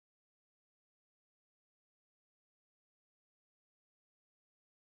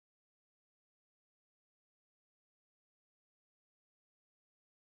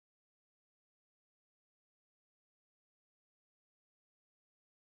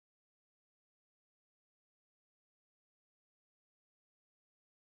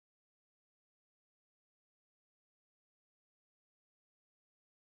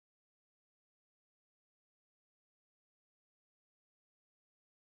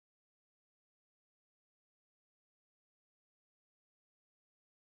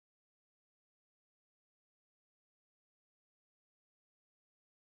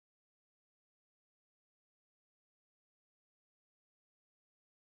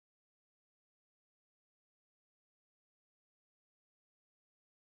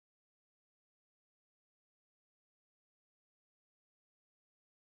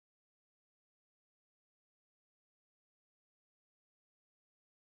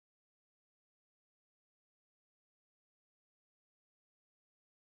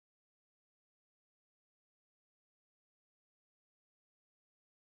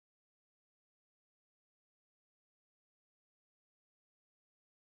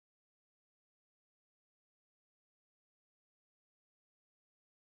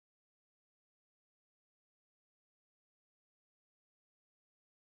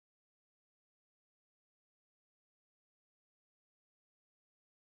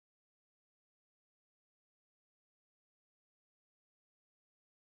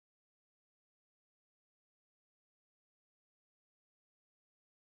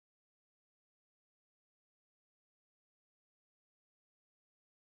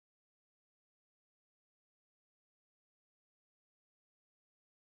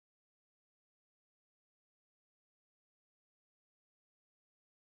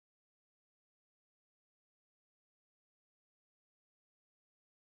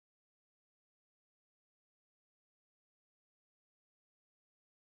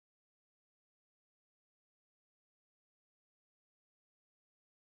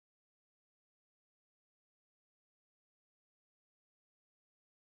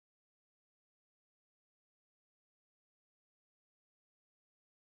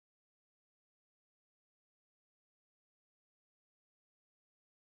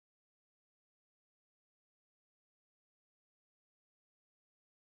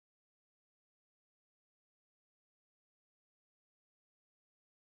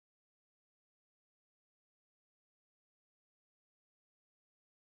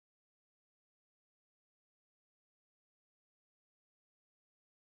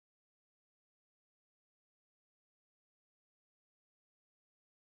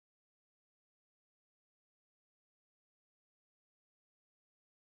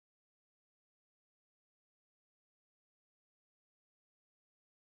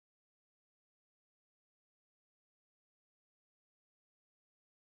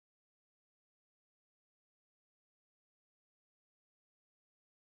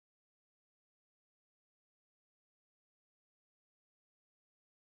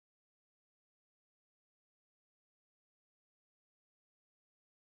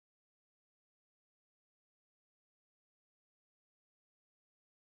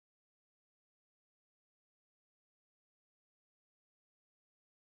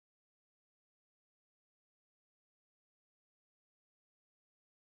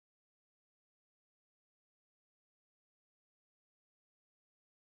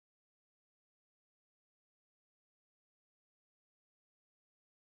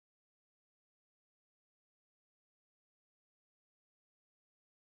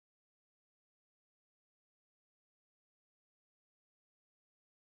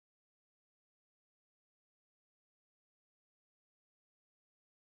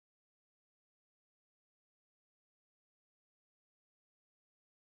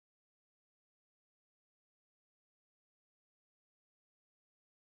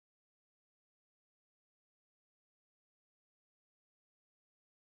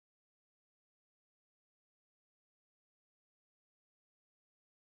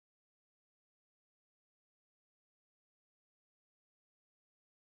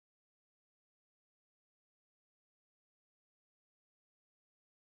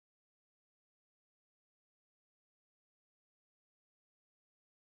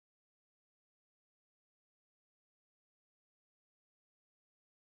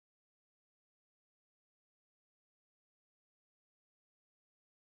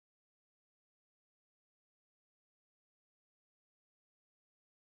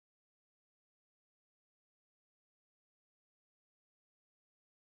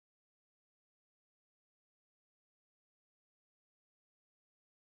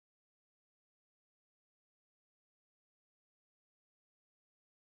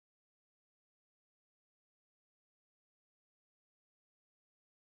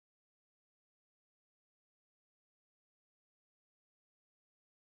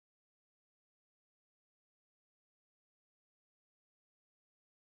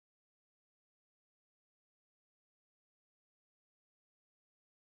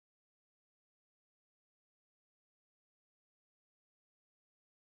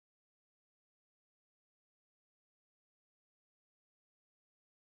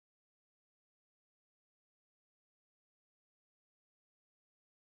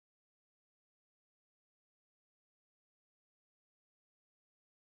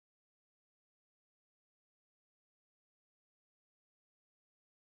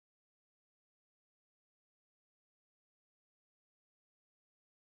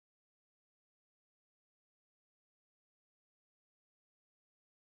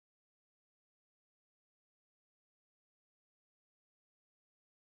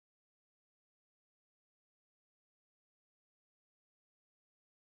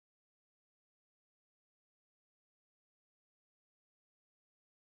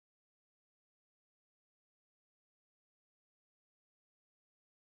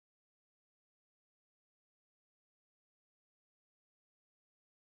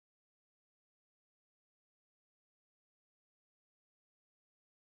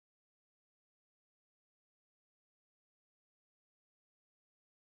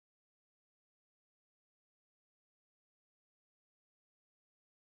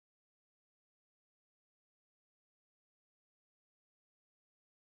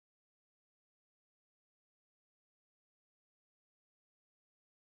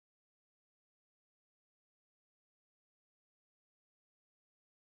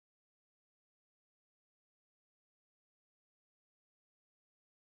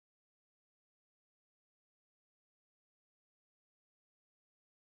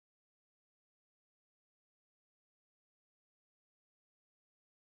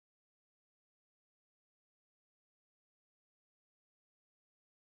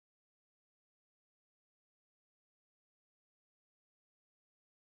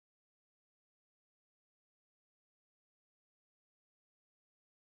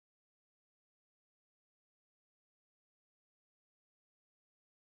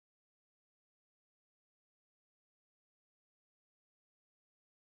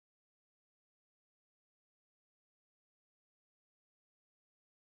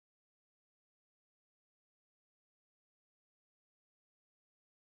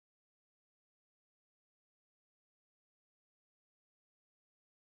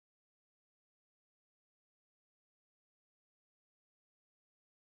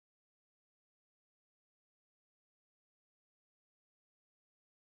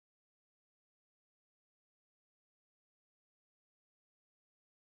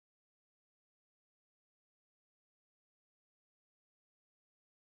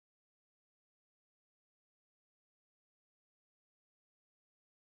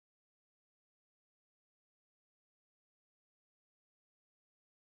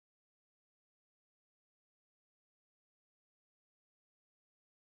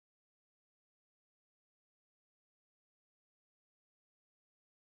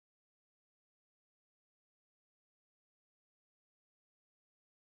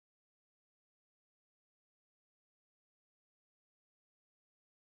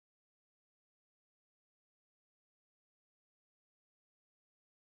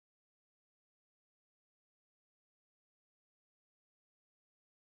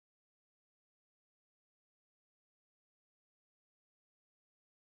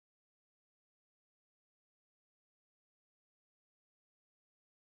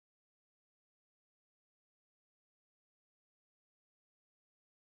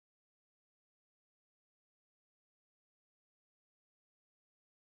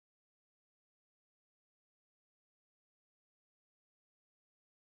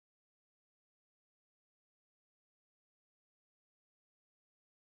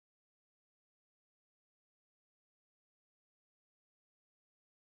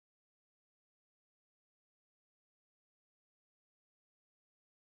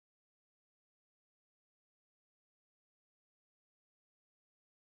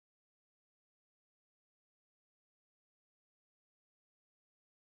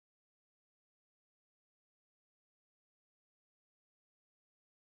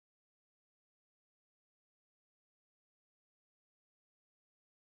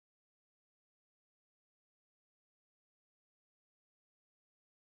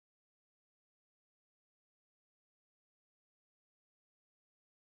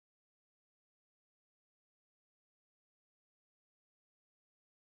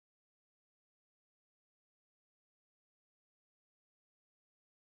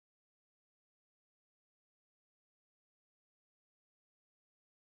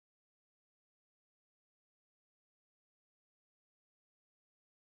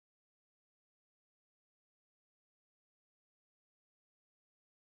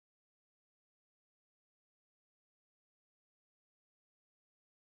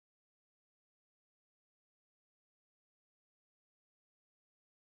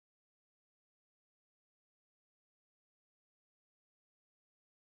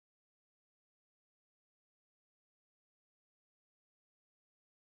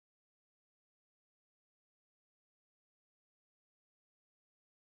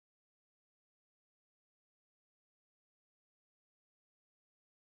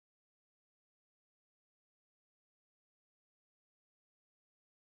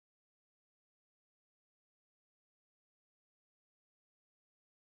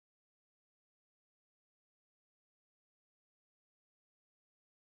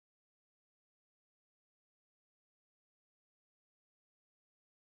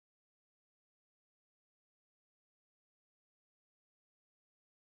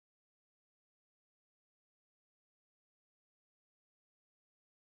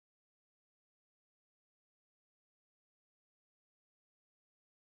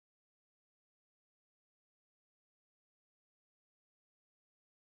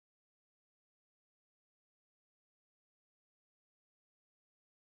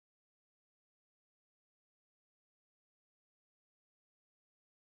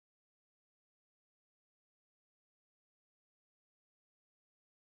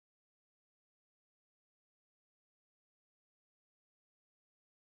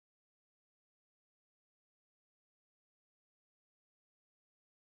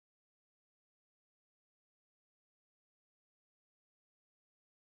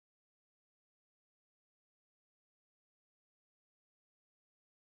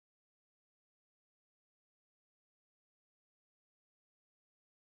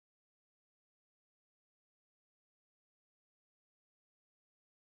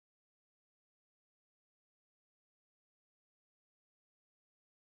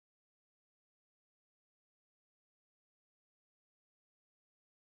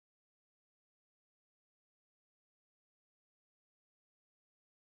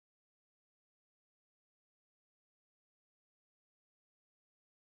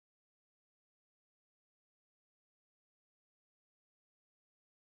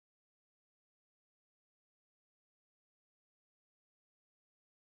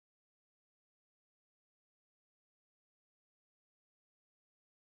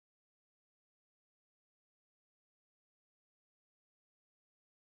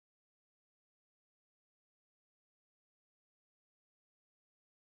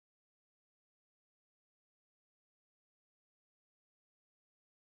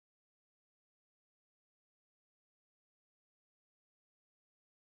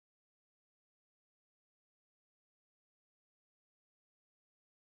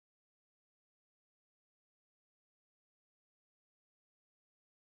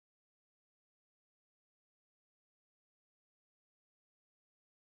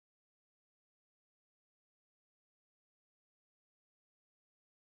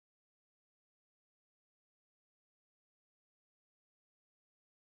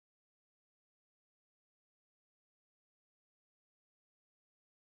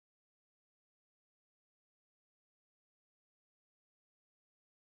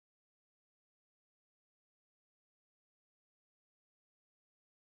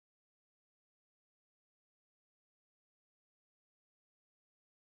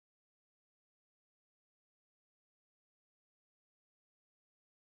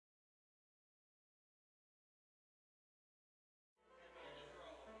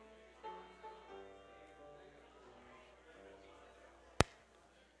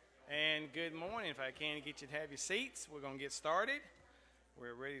And good morning. If I can get you to have your seats, we're going to get started.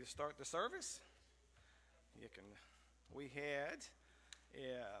 We're ready to start the service. We had,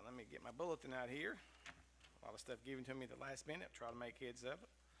 let me get my bulletin out here. A lot of stuff given to me at the last minute. Try to make heads of it.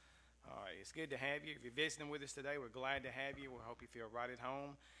 All right, it's good to have you. If you're visiting with us today, we're glad to have you. We hope you feel right at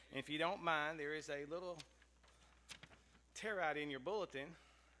home. And if you don't mind, there is a little tear out in your bulletin.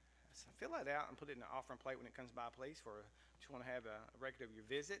 So fill that out and put it in the offering plate when it comes by, please, for if you want to have a record of your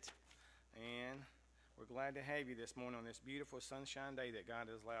visit. And we're glad to have you this morning on this beautiful sunshine day that God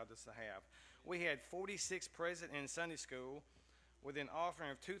has allowed us to have. We had 46 present in Sunday school with an offering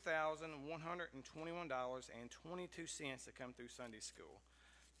of $2,121.22 to come through Sunday school.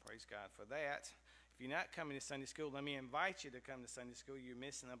 Praise God for that. If you're not coming to Sunday school, let me invite you to come to Sunday school. You're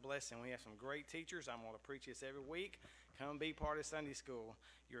missing a blessing. We have some great teachers. I'm going to preach this every week. Come be part of Sunday school.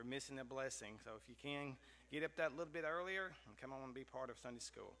 You're missing a blessing. So if you can, get up that little bit earlier and come on and be part of Sunday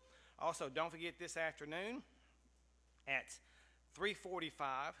school. Also, don't forget this afternoon at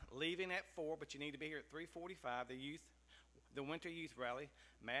 3:45, leaving at 4, but you need to be here at 3:45, the Winter Youth Rally.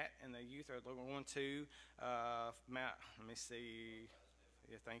 Matt and the youth are going to, let me see,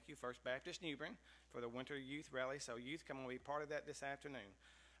 yeah, thank you, First Baptist Newbern for the Winter Youth Rally. So youth, come on, be part of that this afternoon.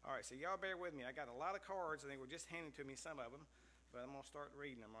 All right, so y'all bear with me. I got a lot of cards, and they were just handed to me, some of them, but I'm going to start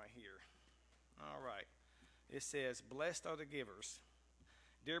reading them right here. All right. It says, "Blessed are the givers."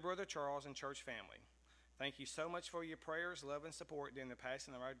 Dear Brother Charles and church family, thank you so much for your prayers, love, and support during the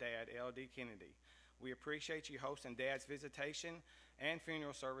passing of our dad, L.D. Kennedy. We appreciate you hosting Dad's visitation and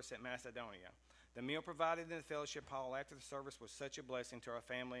funeral service at Macedonia. The meal provided in the fellowship hall after the service was such a blessing to our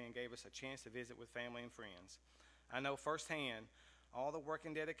family and gave us a chance to visit with family and friends. I know firsthand all the work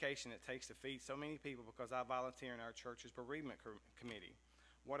and dedication it takes to feed so many people because I volunteer in our church's bereavement committee.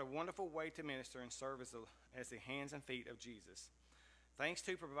 What a wonderful way to minister and serve as the hands and feet of Jesus. Thanks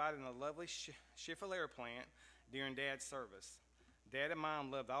to providing a lovely chiffonier plant during Dad's service. Dad and Mom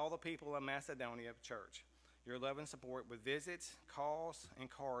loved all the people of Macedonia Church. Your love and support with visits, calls, and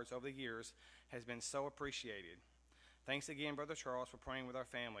cards over the years has been so appreciated. Thanks again, Brother Charles, for praying with our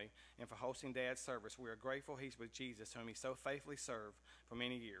family and for hosting Dad's service. We are grateful he's with Jesus, whom he so faithfully served for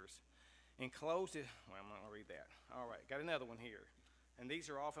many years. In closing, well, I'm not going to read that. All right, got another one here. And these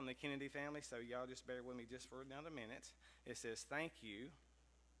are all from the Kennedy family, so y'all just bear with me just for another minute. It says, "Thank you,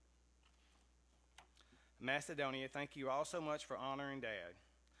 Macedonia. Thank you all so much for honoring Dad.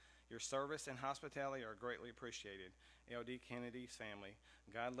 Your service and hospitality are greatly appreciated. L.D. Kennedy's family.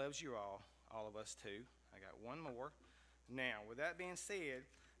 God loves you all of us too." I got one more. Now, with that being said,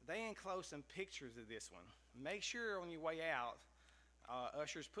 they enclose some pictures of this one. Make sure on your way out,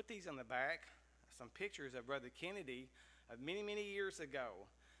 ushers, put these on the back, some pictures of Brother Kennedy of many, many years ago.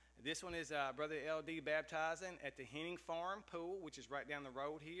 This one is Brother L.D. baptizing at the Henning Farm Pool, which is right down the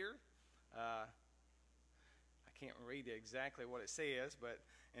road here. I can't read exactly what it says,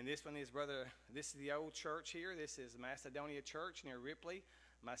 and this one is this is the old church here. This is Macedonia Church near Ripley,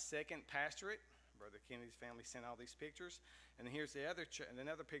 my second pastorate. Brother Kennedy's family sent all these pictures. And here's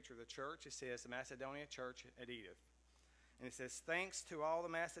another picture of the church. It says the Macedonia Church at Edith. And it says, "Thanks to all the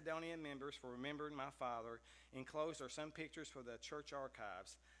Macedonian members for remembering my father. Enclosed are some pictures for the church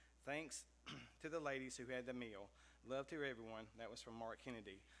archives. Thanks to the ladies who had the meal. Love to everyone." That was from Mark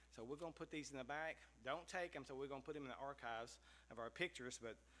Kennedy. So we're going to put these in the back. Don't take them, so we're going to put them in the archives of our pictures.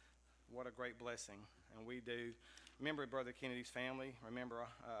 But what a great blessing. And we do remember Brother Kennedy's family. Remember,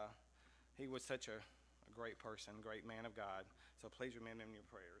 he was such a great person, great man of God. So please remember him in your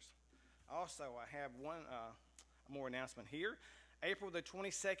prayers. Also, I have one more announcement here. April the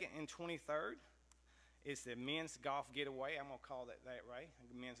 22nd and 23rd is the men's golf getaway. I'm going to call that right,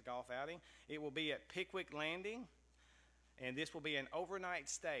 men's golf outing. It will be at Pickwick Landing, and this will be an overnight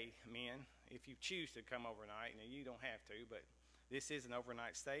stay, men, if you choose to come overnight. Now, you don't have to, but this is an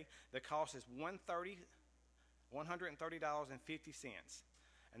overnight stay. The cost is $130.50,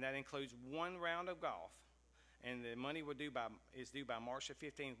 and that includes one round of golf. And the money is due by March the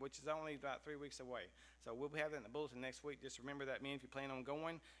 15th, which is only about 3 weeks away. So we'll have it in the bulletin next week. Just remember that, men, if you plan on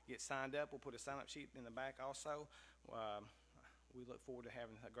going, get signed up. We'll put a sign-up sheet in the back also. We look forward to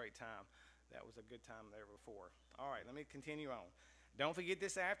having a great time. That was a good time there before. All right, let me continue on. Don't forget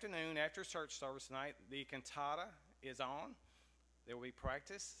this afternoon, after church service tonight, the cantata is on. There will be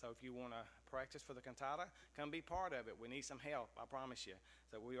practice, so if you want to practice for the cantata, come be part of it. We need some help, I promise you.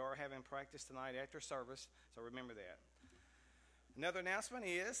 So we are having practice tonight after service, so remember that. Another announcement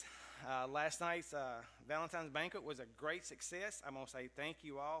is last night's Valentine's banquet was a great success. I'm going to say thank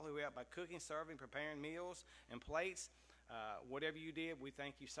you all who helped by cooking, serving, preparing meals and plates. Whatever you did, we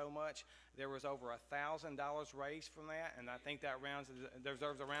thank you so much. There was over $1,000 raised from that, and I think that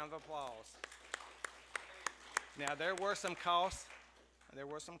deserves a round of applause. Now, there were some costs.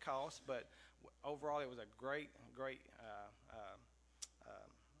 But overall, it was a great,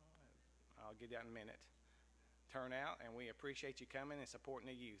 I'll get that in a minute, turnout, and we appreciate you coming and supporting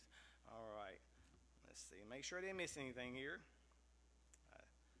the youth. All right. Let's see. Make sure I didn't miss anything here.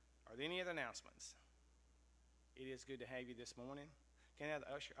 Are there any other announcements? It is good to have you this morning. Can I have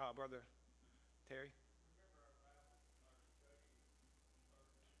the usher, Brother Terry?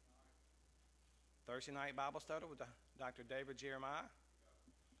 Thursday night Bible study with Dr. David Jeremiah.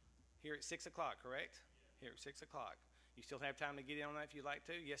 Here at 6 o'clock, correct? Here at 6 o'clock. You still have time to get in on that if you'd like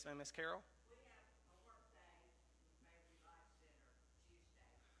to. Yes, ma'am, Miss Carol? We have a work day with Mabry Life Center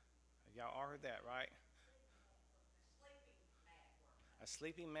Tuesday. Y'all all heard that, right? A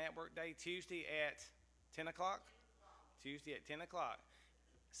sleeping mat work. A sleeping mat work day Tuesday at 10 o'clock? 10 o'clock. Tuesday at 10 o'clock.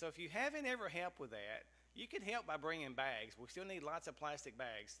 So if you haven't ever helped with that, you can help by bringing bags. We still need lots of plastic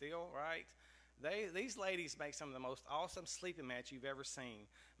bags still, right? These ladies make some of the most awesome sleeping mats you've ever seen.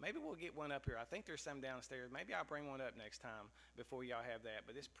 Maybe we'll get one up here. I think there's some downstairs. Maybe I'll bring one up next time before y'all have that.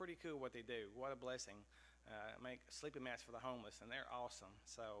 But it's pretty cool what they do. What a blessing. Make sleeping mats for the homeless, and they're awesome.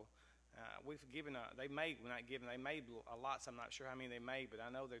 So we've given, they made a lot, so I'm not sure how many they made, but I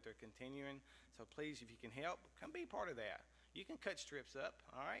know that they're continuing. So please, if you can help, come be part of that. You can cut strips up,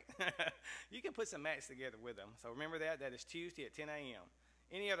 all right? You can put some mats together with them. So remember that. That is Tuesday at 10 a.m.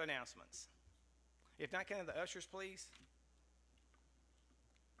 Any other announcements? If not, can I have the ushers, please?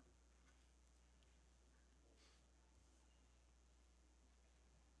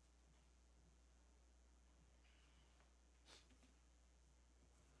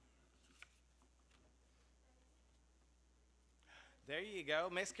 There you go.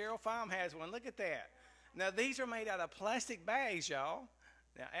 Miss Carol Pham has one. Look at that. Now, these are made out of plastic bags, y'all.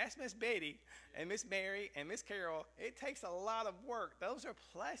 Now, ask Miss Betty and Miss Mary and Miss Carol. It takes a lot of work. Those are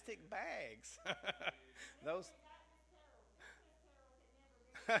plastic bags. Those.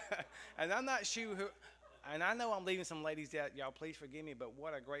 And I'm not sure who, and I know I'm leaving some ladies out. Y'all, please forgive me, but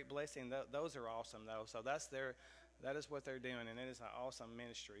what a great blessing. Those are awesome, though. So that is what they're doing, and it is an awesome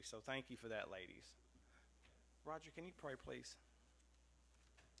ministry. So thank you for that, ladies. Roger, can you pray, please?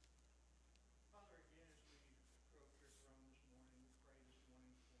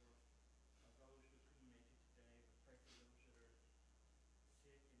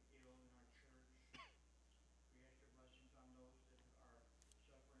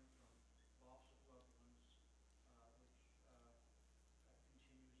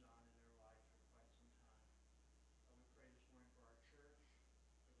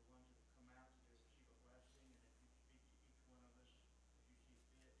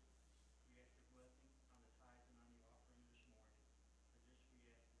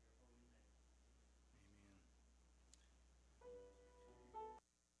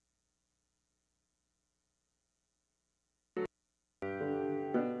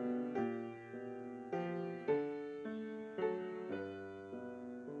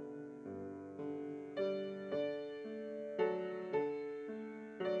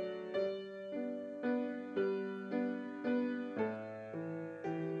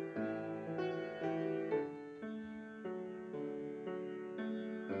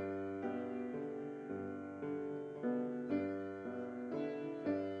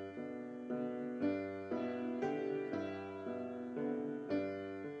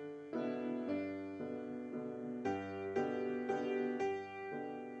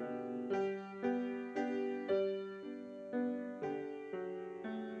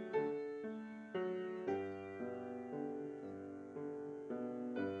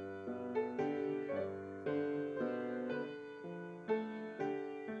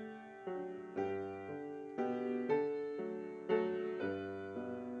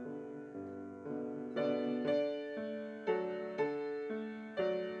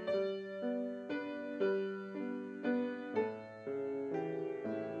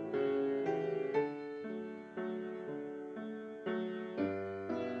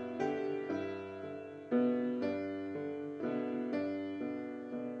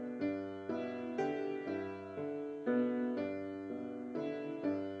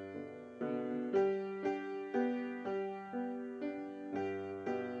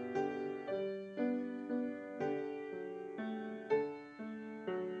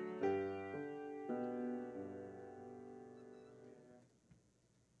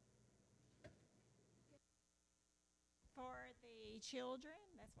 For the children,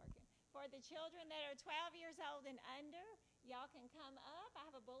 that's working. For the children that are 12 years old and under, y'all can come up. I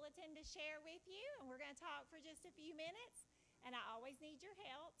have a bulletin to share with you, and we're going to talk for just a few minutes. And I always need your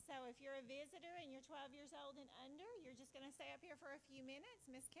help. So if you're a visitor and you're 12 years old and under, you're just going to stay up here for a few minutes.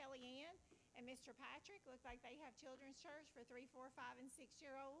 Miss Kellyanne and Mr. Patrick look like they have children's church for 3, 4, 5, and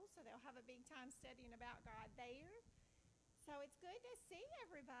 6-year-olds. So they'll have a big time studying about God there. So it's good to see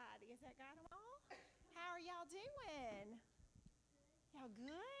everybody. Has that got them all? How are y'all doing? Y'all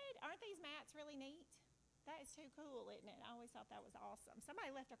good? Aren't these mats really neat? That is too cool, isn't it? I always thought that was awesome. Somebody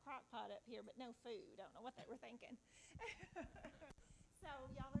left a crock pot up here, but no food. I don't know what they were thinking. So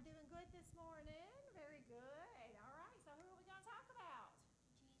y'all are doing good this morning. Very good. All right, so who are we going to talk about?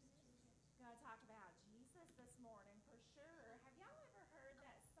 Jesus. Going to talk about Jesus this morning for sure. Have y'all ever heard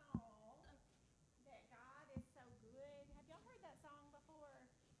that song, that God is so good? Have y'all heard that song before?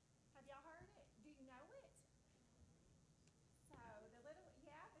 Have y'all heard it? Do you know it? So the little,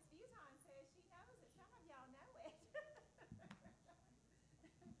 yeah, Miss Buton says she knows it. Some of y'all know it.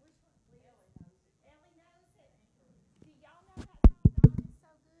 Which one? Ellie knows it. Ellie knows it. Do y'all know that song, God is so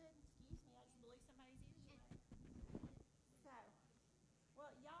good? Excuse me, I just blew somebody's ears away. So,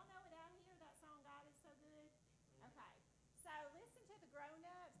 well, y'all know it out here, that song, God is so good? Okay. So listen to the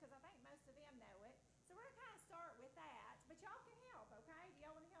grown-ups, because I think most of them know it. So we're going to kind of start with that, but y'all can help, okay? Do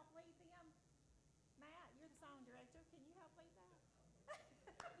y'all want to help lead them? Matt, you're the song director. Can you help lead that?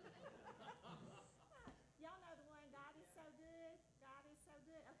 Y'all know the one, God is so good. God is so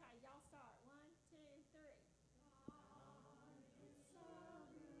good. Okay, y'all start. 1, 2, 3. God is so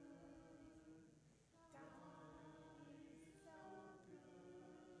good. God is so good.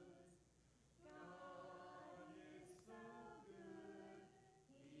 God is so good.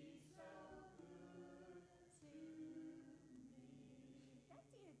 He's so good to me. That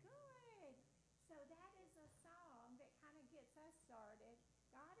did good. So that is a song that kind of gets us started.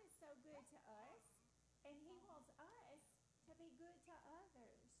 God is so good to us, and He wants us to be good to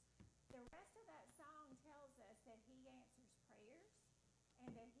others. The rest of that song tells us that He answers prayers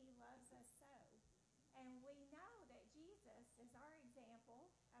and that He loves us so. And we know that Jesus is our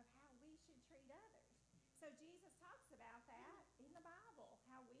example of how we should treat others. So Jesus talks about that in the Bible,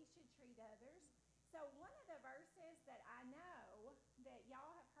 how we should treat others. So one of the verses that I know that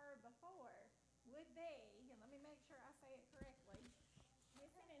y'all have heard before would be, and let me make sure I say it correctly,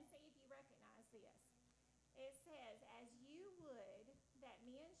 listen and see if you recognize this. It says, as you would that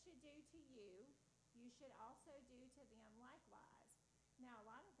men should do to you, you should also do to them likewise. Now, a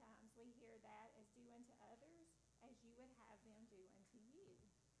lot of times we hear that as do unto others as you would have them do unto you.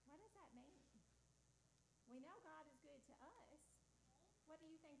 What does that mean? We know God is good to us. What do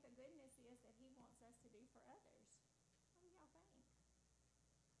you think the goodness is that He wants us to do for others? What do y'all think?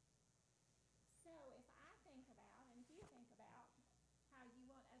 So if I think about, and if you think about how you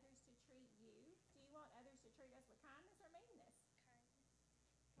want others to treat you, do you want others to treat us with kindness or meanness?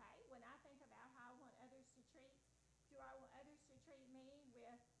 Okay, when I think about how I want others to treat, do I want others to treat me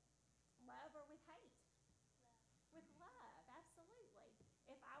with love or with hate? Love. With love, absolutely.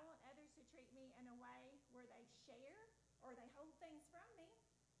 If I want others to treat me in a way where they share or they hold things from me,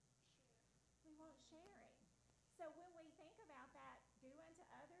 we want sharing. So when we think about that, do unto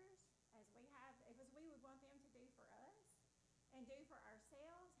others as we would want them to do for us and do for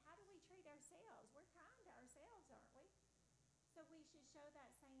ourselves, how do we treat ourselves? We're kind to ourselves, aren't we? So we should show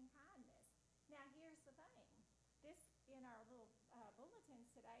that same kindness. Now here's the thing. This, in our little bulletins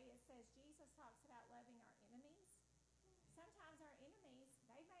today, it says Jesus talks about loving our enemies. Sometimes our enemies,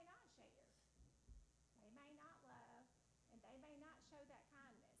 they may not share. They may not love, and they may not show that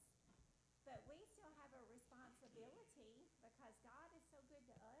kindness. But we still have a responsibility because God is so good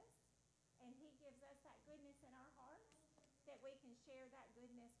to us, and He gives us that goodness in our hearts that we can share that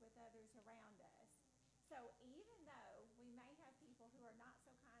goodness with others around us. So even though we may have people who are not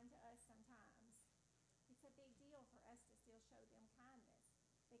so kind to us sometimes, it's a big deal for us to still show them kindness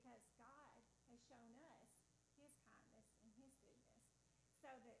because God has shown us His kindness and His goodness. So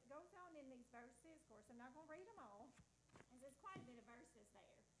that goes on in these verses. Of course, I'm not going to read them all, because there's quite a bit of verses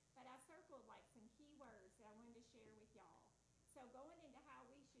there. But I circled like some key words that I wanted to share with y'all. So going into how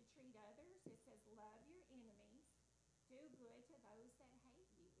we should treat others, it says, love your enemies, do good to those that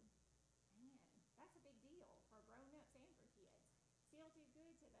hate you. Man, that's a big deal for grown-ups and for kids. Still do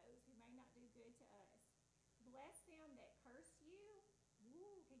good to those who may not do good to us. Bless them that curse you.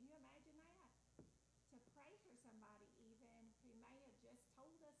 Ooh, can you imagine that? To pray for somebody even who may have just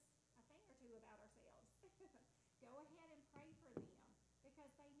told us a thing or two about ourselves. Go ahead and pray for them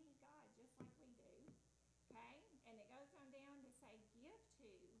because they need God just like we do. Okay? And it goes on down to say, give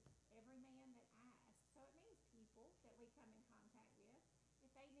to every man that asks. So it means people that we come in contact with. If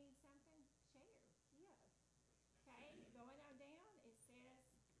they need something,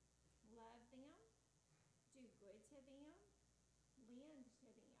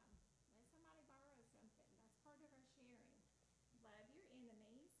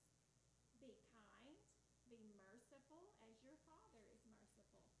 merciful as your Father is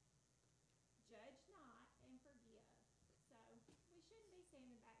merciful. Judge not and forgive. So we shouldn't be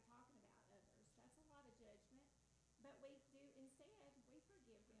standing back talking about others. That's a lot of judgment. But we do, instead, we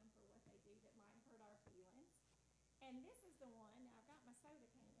forgive them for what they do that might hurt our feelings. And this is the one, now I've got my soda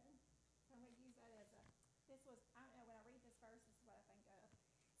can, so I'm going to use that as a, this was, I don't know, when I read this verse, this is what I think of.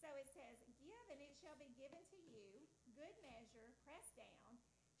 So it says, give and it shall be given to you, good measure, pressed down,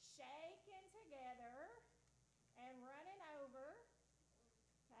 shaken together, and running over.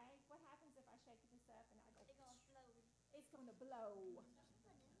 Okay, what happens if I shake this up and I go, They're gonna flow. it's going to blow. Just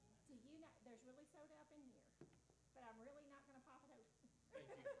put it in. Do you know, there's really soda up in here, but I'm really not going to pop it open. Thank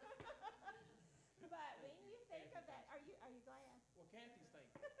you. But when you think of that, are you glad? Well, Kathy's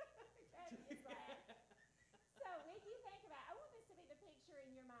thinking. Kathy is glad. So when you think about, I want this to be the picture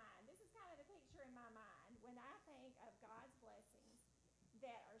in your mind. This is kind of the picture in my mind when I think of God's blessings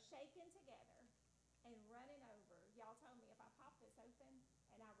that are shaken together and running over. Y'all told me if I pop this open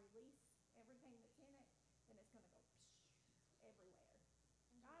and I release everything that's in it, then it's going to go everywhere.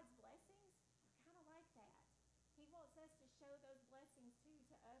 God's blessings are kind of like that. He wants us to show those blessings too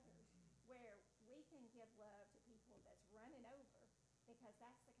to others, where we can give love to people that's running over, because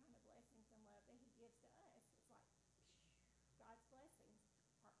that's the kind of blessings and love that he gives to us. It's like God's blessings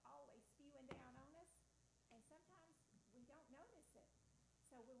are always spewing down on us, and sometimes we don't notice it.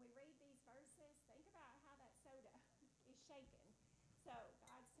 So when we read these verses, think about how that soda is shaken. So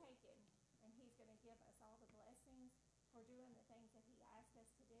God's taken, and he's going to give us all the blessings for doing the things that he asked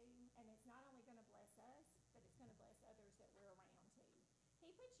us to do. And it's not only going to bless us, but it's going to bless others that we're around too.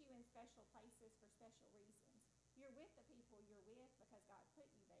 He puts you in special places for special reasons. You're with the people you're with because God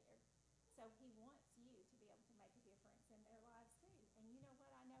put you there. So he wants you to be able to make a difference in their lives too. And you know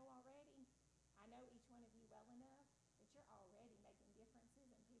what I know already? I know each one of you well enough that you're already making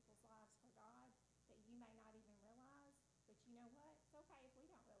differences in people's lives for God that you may not even realize. But you know what? It's okay if we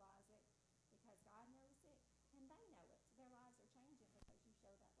don't realize it, because God knows it and they know it. Their lives are changing because you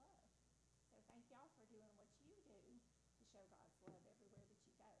show that love. So thank y'all for doing what you do to show God's love everywhere that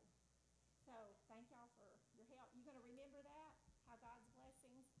you go. So thank y'all for your help. You're going to remember that, how God's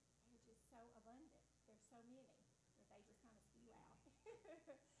blessings, they're just so abundant. There's so many that they just kind of spew out.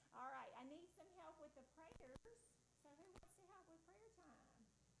 All right, I need some help with the prayers. So who wants to help with prayer time?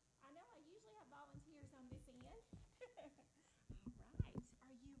 I know I usually have volunteers on this end. All right,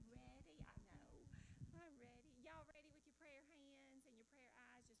 are you ready? I know, I'm ready. Y'all ready with your prayer hands and your prayer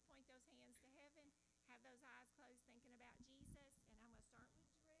eyes? Just point those hands to heaven. Have those eyes closed thinking about Jesus. And I'm going to start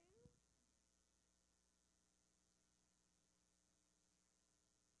with Drew.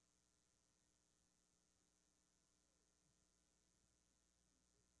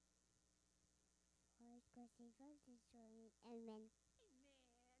 Amen. Amen.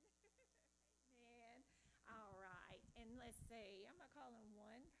 Amen. All right. And let's see. I'm going to call on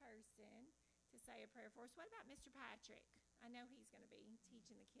one person to say a prayer for us. What about Mr. Patrick? I know he's going to be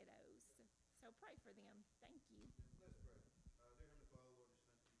teaching the kiddos. So pray for them. Thank you. Let's pray. Dear Heavenly Father, Lord, just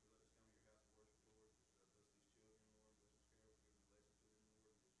thank you for letting us come to your house of worship, Lord. Just bless these children, Lord. Bless Miss Carol for giving the lesson to them,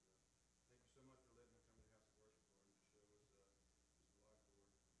 Lord. Just thank you so much for letting them come to the house of worship, Lord, and just show us just the life, Lord.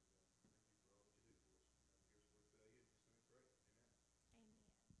 And thank you for all that you do for us. Forgive us where we fail you. In Jesus' name we pray. Amen.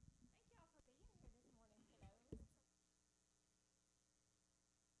 Amen. Thank y'all for being here this morning, kiddos.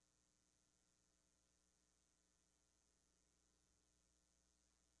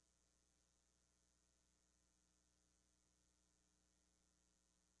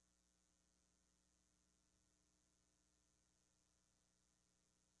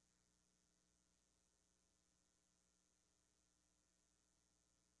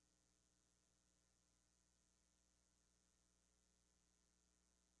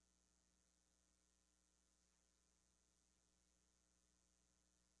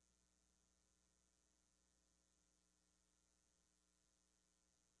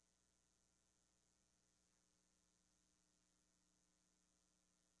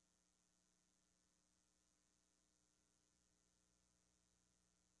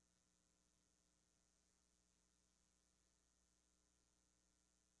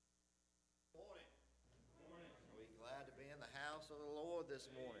 Morning. Are we glad to be in the house of the Lord this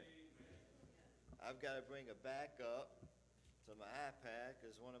morning? I've got to bring a backup to my iPad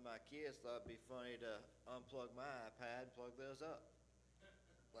because one of my kids thought it'd be funny to unplug my iPad and plug theirs up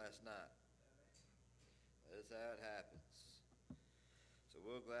last night. That's how it happens. So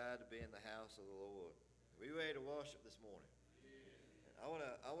we're glad to be in the house of the Lord. Are we ready to worship this morning? I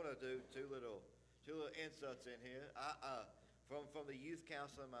wanna do two little inserts in here. From the youth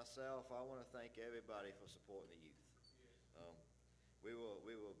council and myself, I want to thank everybody for supporting the youth. We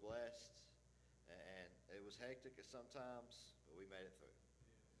were blessed, and it was was hectic at some times, but we made it through.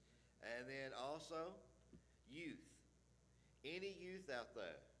 And then also, youth. Any youth out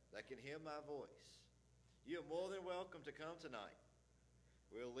there that can hear my voice, you're more than welcome to come tonight.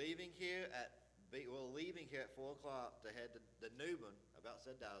 We're leaving here at 4 o'clock to head to Newbern, about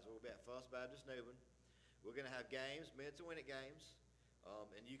said Dallas. We'll be at First Baptist Newbern. We're going to have games, Minutes Win It games,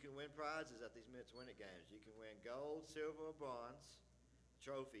 and you can win prizes at these Minutes Win It games. You can win gold, silver, or bronze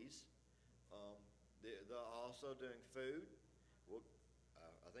trophies. They're also doing food.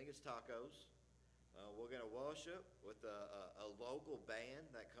 I think it's tacos. We're going to worship with a local band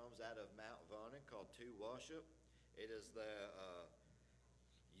that comes out of Mount Vernon called To Worship. It is the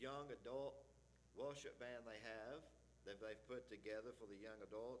young adult worship band they have that they've put together for the young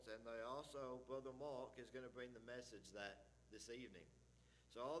adults. And they also, Brother Mark is going to bring the message this evening.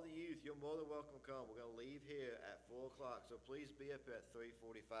 So all the youth, you're more than welcome to come. We're going to leave here at 4 o'clock, so please be up at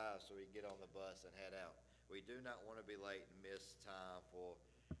 3:45 so we can get on the bus and head out. We do not want to be late and miss time for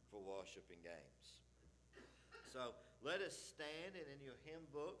worship and games. So let us stand, and in your hymn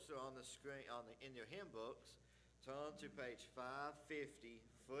books or on the screen, in your hymn books, turn to page 550,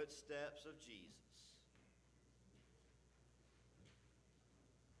 Footsteps of Jesus.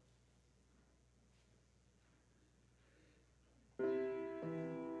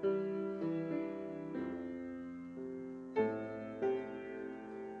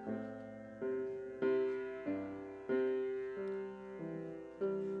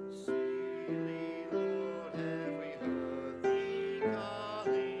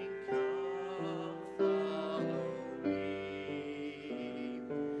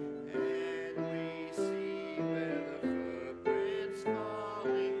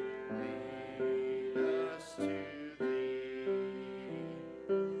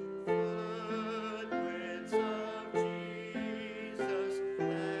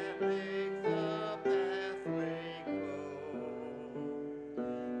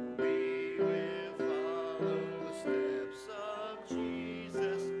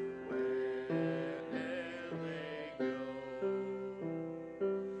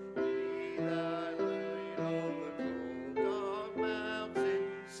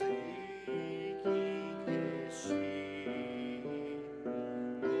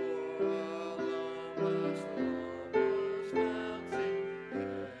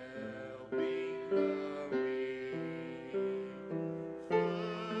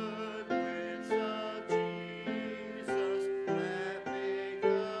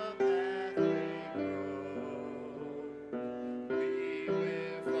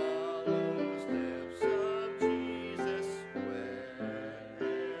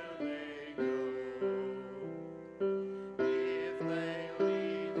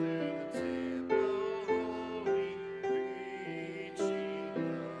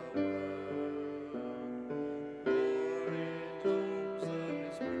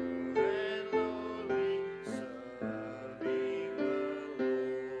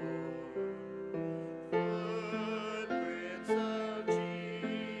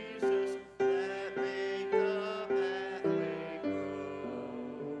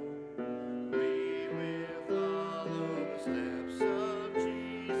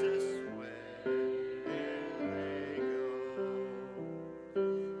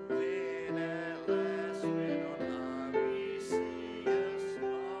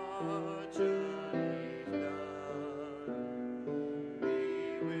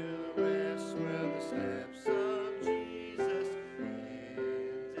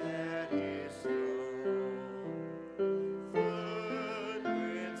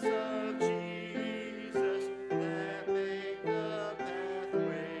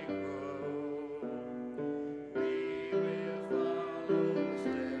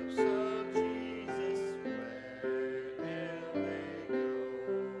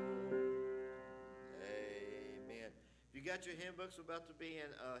 Got your hymn books. We're about to be in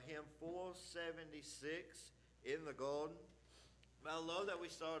hymn 476, In the Garden. I love that we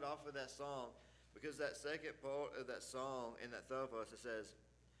started off with that song, because that second part of that song, in that third verse, it says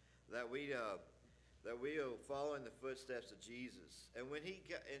that we are following the footsteps of Jesus. And when he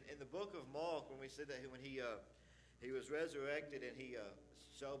got, in the book of Mark, when we said that when he was resurrected and he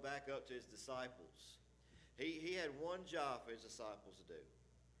showed back up to his disciples, he had one job for his disciples to do.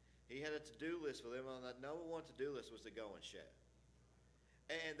 He had a to-do list for them, and that number one to-do list was to go and share.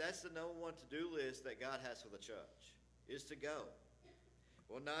 And that's the number one to-do list that God has for the church, is to go.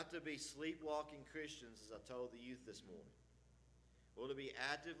 Well, not to be sleepwalking Christians, as I told the youth this morning. Well, to be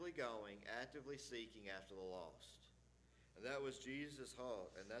actively going, actively seeking after the lost. And that was Jesus'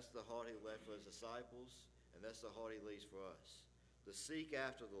 heart, and that's the heart he led for his disciples, and that's the heart he leads for us. To seek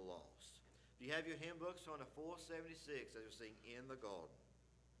after the lost. Do you have your hymn books on the 476 as we sing In the Garden?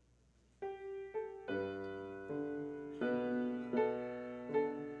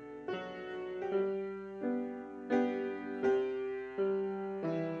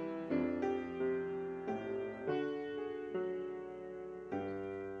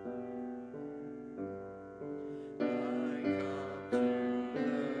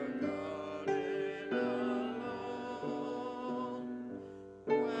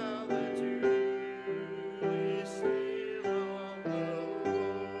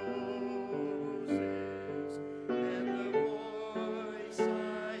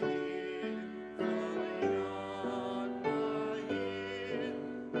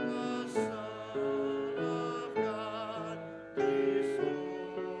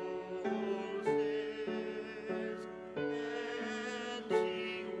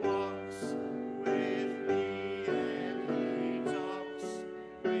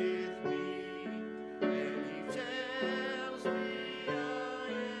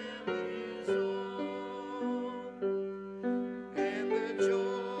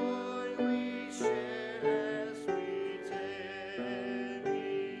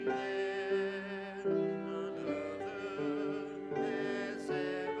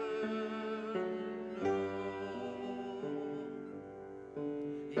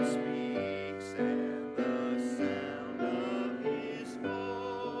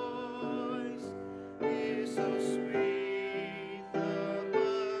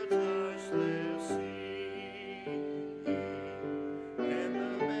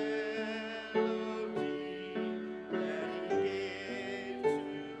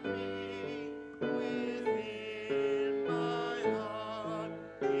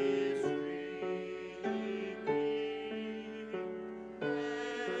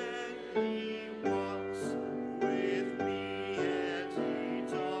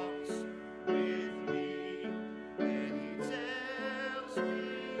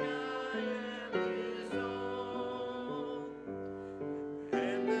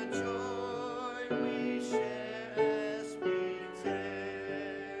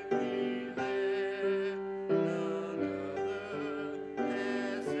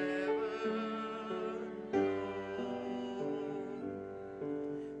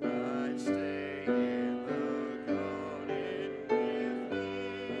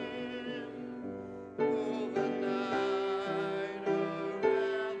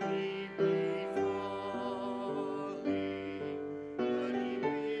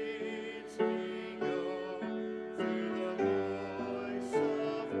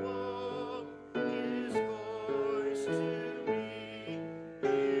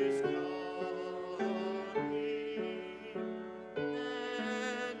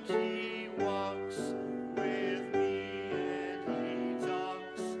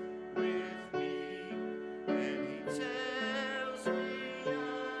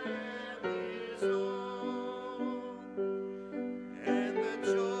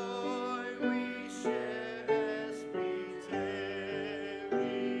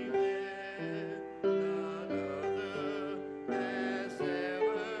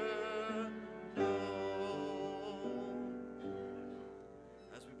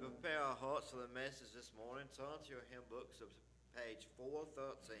 For the message this morning, turn to your hymn books of page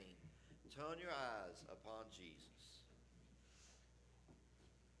 413. Turn your eyes upon Jesus.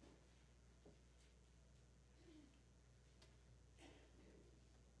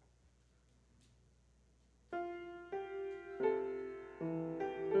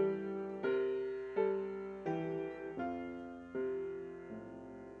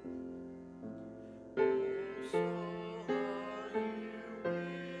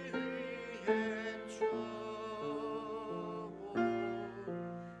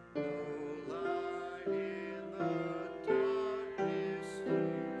 The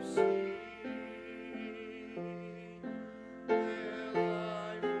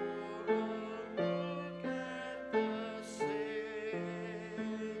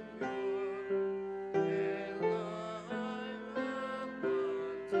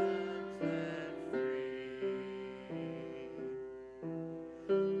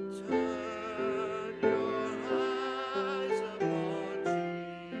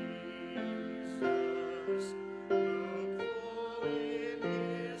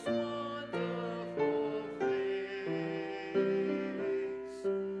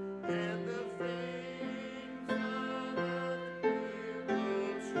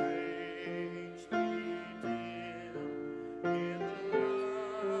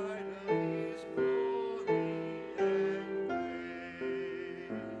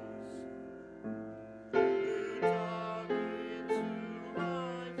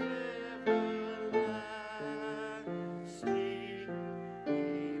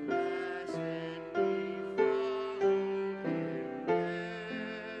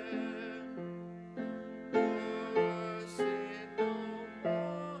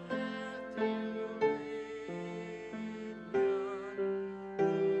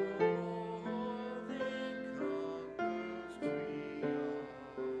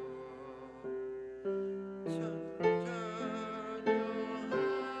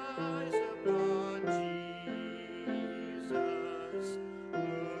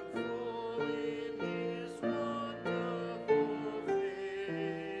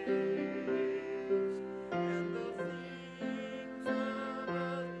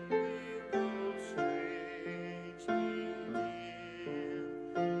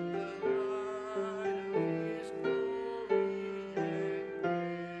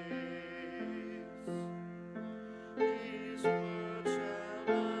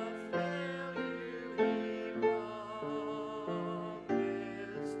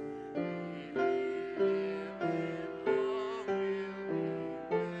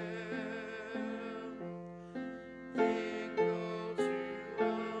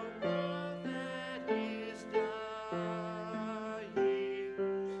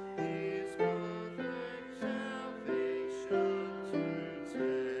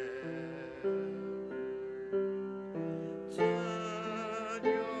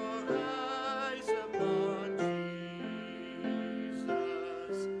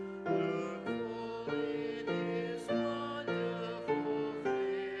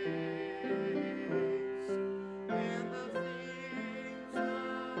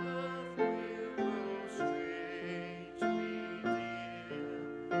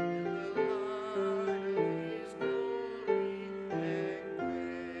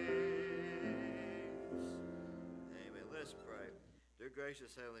Dear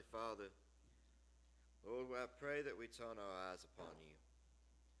gracious Heavenly Father, Lord, I pray that we turn our eyes upon you.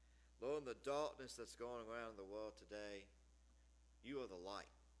 Lord, in the darkness that's going around in the world today, you are the light.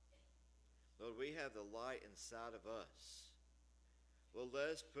 Lord, we have the light inside of us. Lord,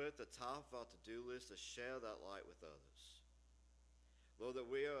 let us put at the top of our to-do list to share that light with others. Lord, that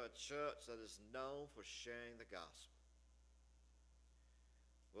we are a church that is known for sharing the gospel.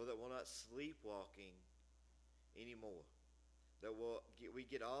 Lord, that we're not sleepwalking anymore. That we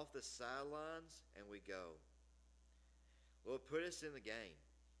get off the sidelines and we go. Lord, put us in the game.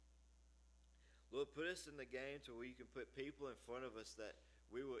 Lord, put us in the game to where you can put people in front of us that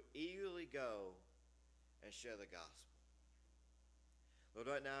we will eagerly go and share the gospel. Lord,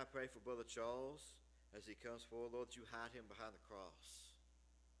 right now I pray for Brother Charles as he comes forward. Lord, that you hide him behind the cross.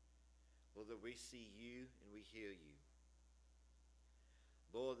 Lord, that we see you and we hear you.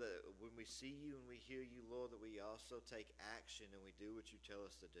 Lord, that when we see you and we hear you, Lord, that we also take action and we do what you tell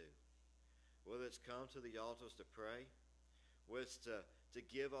us to do. Whether it's come to the altars to pray, whether it's to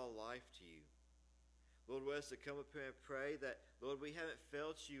give our life to you. Lord, whether it's to come up here and pray that, Lord, we haven't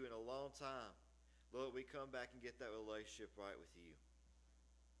felt you in a long time. Lord, we come back and get that relationship right with you.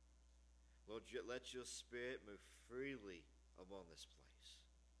 Lord, let your Spirit move freely among this place.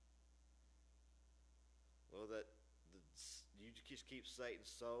 Lord, that you just keep Satan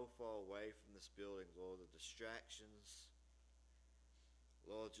so far away from this building, Lord, the distractions,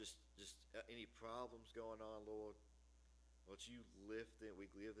 Lord, just any problems going on, Lord, you lift them, we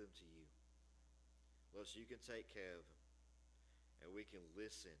give them to you. Lord, so you can take care of them, and we can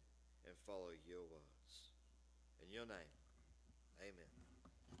listen and follow your words. In your name, amen.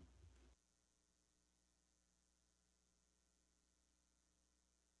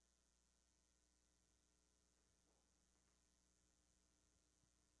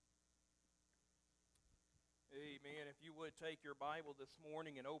 Amen. If you would take your Bible this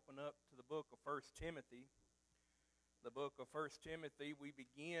morning and open up to the book of 1 Timothy. The book of 1 Timothy, we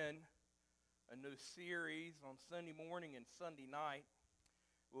begin a new series on Sunday morning and Sunday night.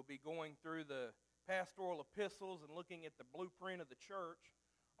 We'll be going through the pastoral epistles and looking at the blueprint of the church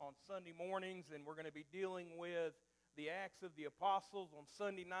on Sunday mornings, and we're going to be dealing with the Acts of the Apostles on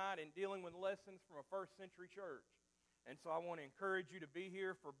Sunday night and dealing with lessons from a first century church. And so I want to encourage you to be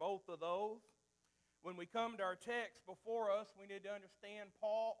here for both of those. When we come to our text before us, we need to understand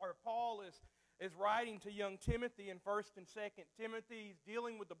Paul is writing to young Timothy in 1st and 2nd Timothy. He's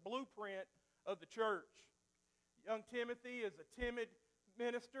dealing with the blueprint of the church. Young Timothy is a timid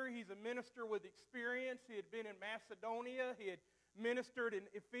minister. He's a minister with experience. He had been in Macedonia. He had ministered in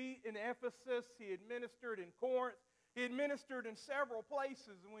Ephesus. He had ministered in Corinth. He had ministered in several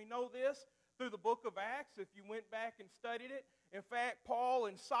places, and we know this through the book of Acts if you went back and studied it. In fact, Paul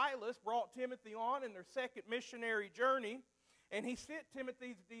and Silas brought Timothy on in their second missionary journey, and he sent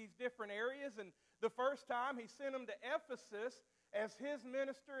Timothy to these different areas. And the first time he sent him to Ephesus as his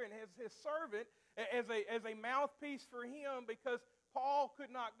minister and as his servant, as a mouthpiece for him, because Paul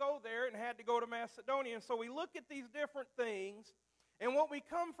could not go there and had to go to Macedonia. And so we look at these different things, and what we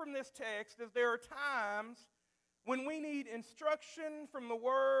come from this text is there are times when we need instruction from the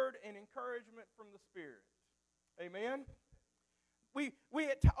Word and encouragement from the Spirit. Amen? We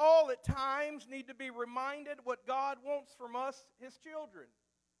all at times need to be reminded what God wants from us, His children.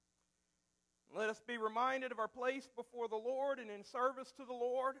 Let us be reminded of our place before the Lord and in service to the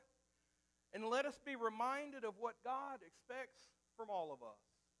Lord. And let us be reminded of what God expects from all of us.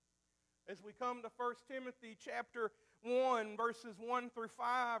 As we come to 1 Timothy chapter 1, verses 1 through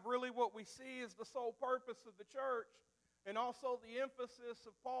 5, really what we see is the sole purpose of the church and also the emphasis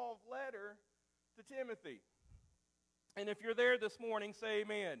of Paul's letter to Timothy. And if you're there this morning, say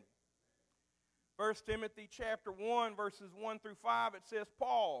amen. 1 Timothy chapter 1, verses 1 through 5, it says,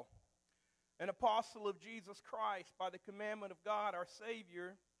 Paul, an apostle of Jesus Christ, by the commandment of God our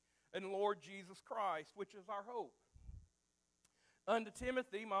Savior and Lord Jesus Christ, which is our hope. Unto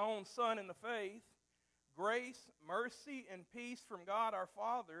Timothy, my own son in the faith, grace, mercy, and peace from God our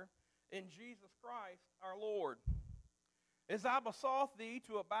Father and Jesus Christ our Lord. As I besought thee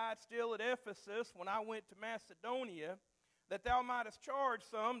to abide still at Ephesus when I went to Macedonia, that thou mightest charge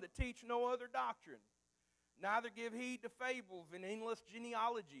some that teach no other doctrine, neither give heed to fables and endless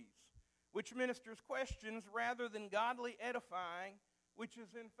genealogies, which ministers questions rather than godly edifying, which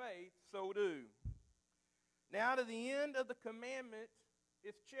is in faith, so do. Now to the end of the commandment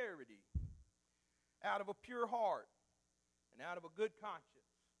is charity, out of a pure heart, and out of a good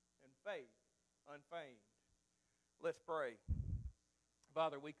conscience, and faith unfeigned. Let's pray.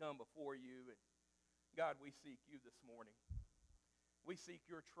 Father, we come before you, and God, we seek you this morning. We seek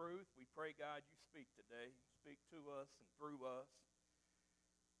your truth. We pray, God, you speak today. Speak to us and through us.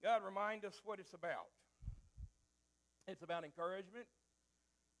 God, remind us what it's about. It's about encouragement.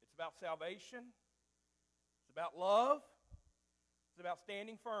 It's about salvation. It's about love. It's about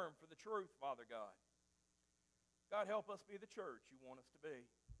standing firm for the truth, Father God. God, help us be the church you want us to be.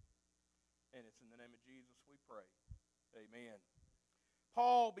 And it's in the name of Jesus we pray. Amen.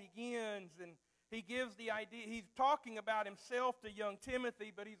 Paul begins and he gives the idea, he's talking about himself to young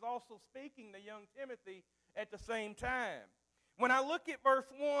Timothy, but he's also speaking to young Timothy at the same time. When I look at verse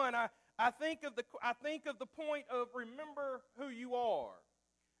 1, I think of the point of remember who you are.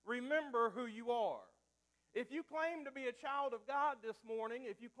 Remember who you are. If you claim to be a child of God this morning,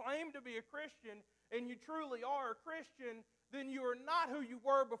 if you claim to be a Christian, and you truly are a Christian, then you are not who you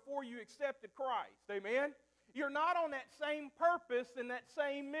were before you accepted Christ. Amen? You're not on that same purpose and that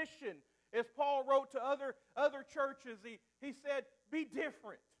same mission. As Paul wrote to other churches, he said, be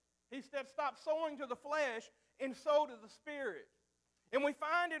different. He said, stop sowing to the flesh and sow to the Spirit. And we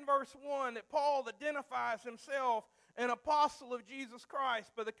find in verse 1 that Paul identifies himself an apostle of Jesus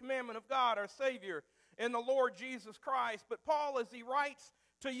Christ by the commandment of God, our Savior, and the Lord Jesus Christ. But Paul, as he writes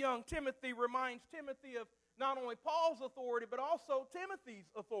to young Timothy, reminds Timothy of not only Paul's authority, but also Timothy's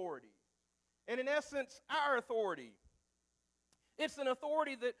authority. And in essence, our authority. It's an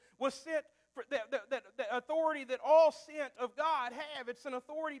authority that was sent, that authority that all sent of God have. It's an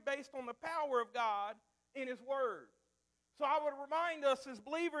authority based on the power of God in His Word. So I would remind us as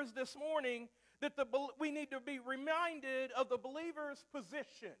believers this morning that we need to be reminded of the believer's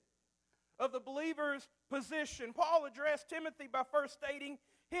position. Of the believer's position. Paul addressed Timothy by first stating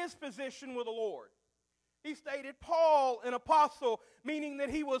his position with the Lord. He stated Paul, an apostle, meaning that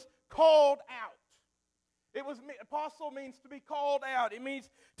he was called out. Apostle means to be called out. It means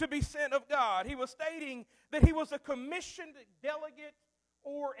to be sent of God. He was stating that he was a commissioned delegate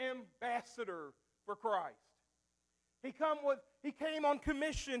or ambassador for Christ. He came on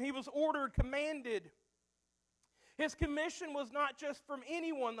commission. He was ordered, commanded. His commission was not just from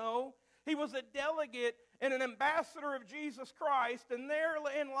anyone, though. He was a delegate and an ambassador of Jesus Christ, and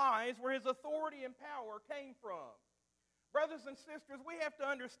therein lies where his authority and power came from. Brothers and sisters, we have to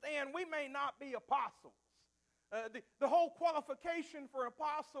understand we may not be apostles. The whole qualification for an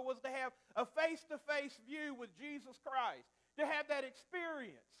apostle was to have a face-to-face view with Jesus Christ, to have that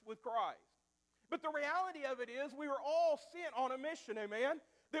experience with Christ. But the reality of it is we were all sent on a mission, amen?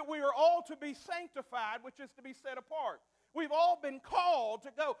 That we are all to be sanctified, which is to be set apart. We've all been called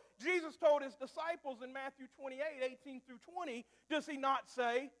to go. Jesus told his disciples in Matthew 28:18 through 20, does he not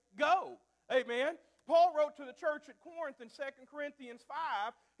say, go? Amen? Paul wrote to the church at Corinth in 2 Corinthians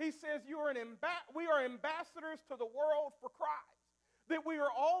 5, he says, we are ambassadors to the world for Christ. That we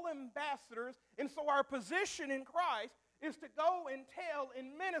are all ambassadors, and so our position in Christ is to go and tell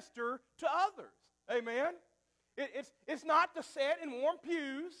and minister to others. Amen? It's not to sit in warm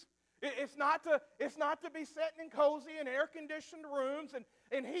pews. It's not to be sitting in cozy and air-conditioned rooms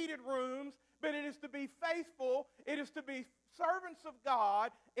and heated rooms, but it is to be faithful. It is to be servants of God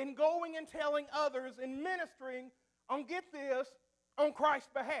in going and telling others and ministering on, get this, on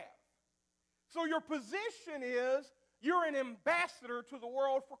Christ's behalf. So your position is you're an ambassador to the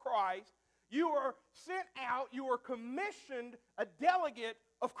world for Christ. You are sent out. You are commissioned a delegate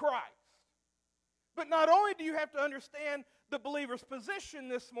of Christ. But not only do you have to understand the believer's position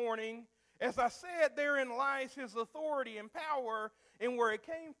this morning, as I said, therein lies his authority and power and where it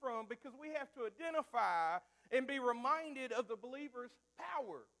came from, because we have to identify and be reminded of the believer's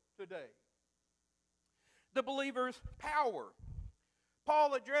power today. The believer's power.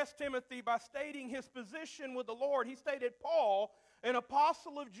 Paul addressed Timothy by stating his position with the Lord. He stated, Paul, an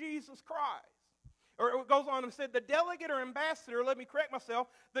apostle of Jesus Christ. Or it goes on and said, the delegate or ambassador, let me correct myself,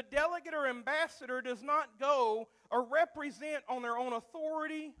 the delegate or ambassador does not go or represent on their own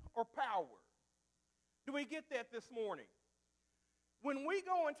authority or power. Do we get that this morning? When we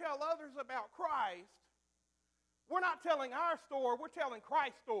go and tell others about Christ, we're not telling our story, we're telling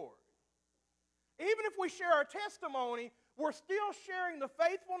Christ's story. Even if we share our testimony, we're still sharing the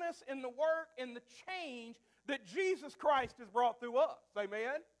faithfulness and the work and the change that Jesus Christ has brought through us.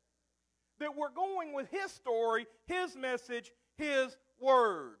 Amen? That we're going with His story, His message, His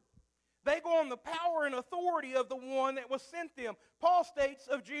word. They go on the power and authority of the one that was sent them. Paul states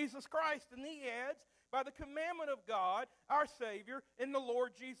of Jesus Christ, and he adds, by the commandment of God, our Savior, and the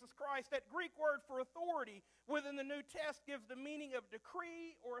Lord Jesus Christ. That Greek word for authority within the New Testament gives the meaning of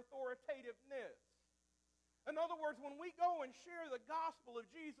decree or authoritativeness. In other words, when we go and share the gospel of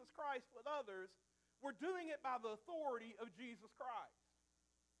Jesus Christ with others, we're doing it by the authority of Jesus Christ.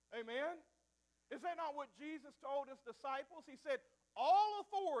 Amen? Is that not what Jesus told His disciples? He said, all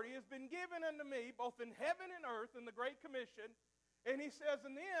authority has been given unto me, both in heaven and earth, in the Great Commission. And he says,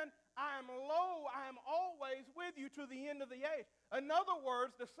 and then, I am always with you to the end of the age. In other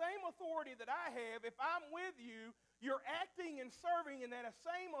words, the same authority that I have, if I'm with you, you're acting and serving in that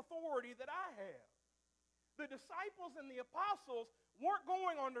same authority that I have. The disciples and the apostles weren't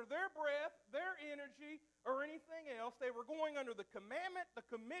going under their breath, their energy, or anything else. They were going under the commandment, the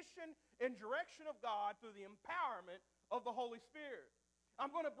commission, and direction of God through the empowerment of the Holy Spirit. I'm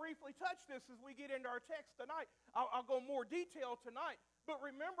going to briefly touch this as we get into our text tonight. I'll go more detail tonight. But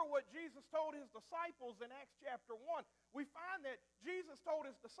remember what Jesus told his disciples in Acts chapter 1. We find that Jesus told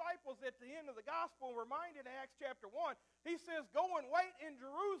his disciples at the end of the gospel, reminded in Acts chapter 1, he says, go and wait in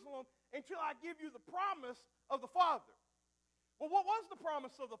Jerusalem until I give you the promise of the Father. Well, what was the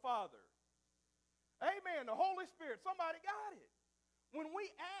promise of the Father? Amen, the Holy Spirit. Somebody got it. When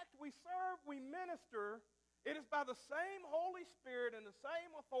we act, we serve, we minister, it is by the same Holy Spirit and the same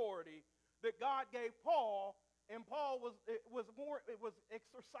authority that God gave Paul, and Paul was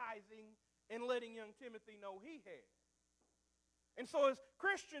exercising and letting young Timothy know he had. And so as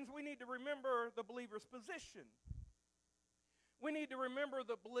Christians, we need to remember the believer's position. We need to remember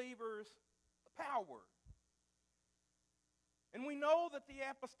the believer's power. And we know that the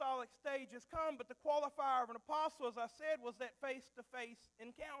apostolic stage has come, but the qualifier of an apostle, as I said, was that face-to-face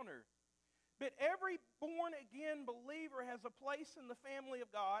encounter. But every born-again believer has a place in the family of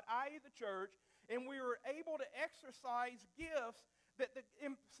God, i.e. the church, and we are able to exercise gifts that the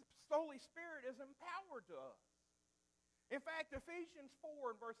Holy Spirit is empowered to us. In fact, Ephesians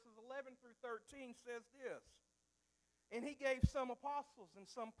 4 verses 11 through 13 says this, and he gave some apostles and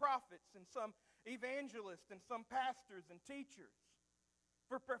some prophets and some evangelists and some pastors and teachers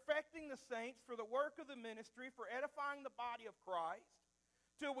for perfecting the saints, for the work of the ministry, for edifying the body of Christ,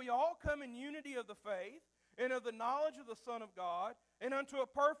 till we all come in unity of the faith and of the knowledge of the Son of God, and unto a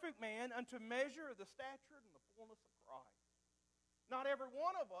perfect man, unto measure of the stature and the fullness of Christ. Not every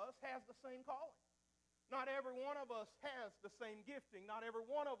one of us has the same calling. Not every one of us has the same gifting. Not every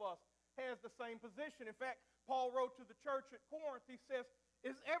one of us has the same position. In fact, Paul wrote to the church at Corinth, he says,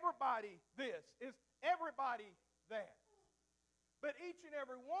 is everybody this? Is everybody that? But each and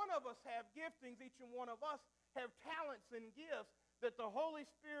every one of us have giftings. Each and one of us have talents and gifts that the Holy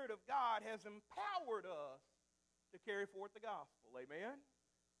Spirit of God has empowered us to carry forth the gospel. Amen?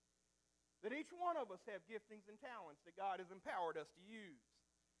 That each one of us have giftings and talents that God has empowered us to use.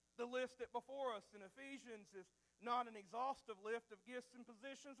 The list that before us in Ephesians is not an exhaustive list of gifts and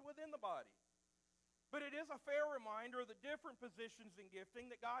positions within the body. But it is a fair reminder of the different positions and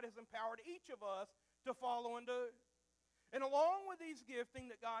gifting that God has empowered each of us to follow and do. And along with these gifting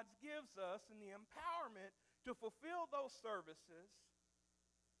that God gives us and the empowerment to fulfill those services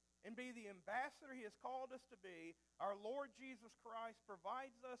and be the ambassador he has called us to be, our Lord Jesus Christ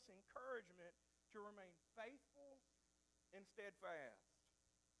provides us encouragement to remain faithful and steadfast.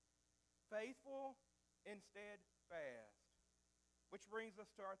 Faithful and steadfast. Which brings us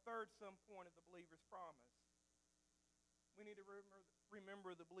to our third point of the believer's promise. We need to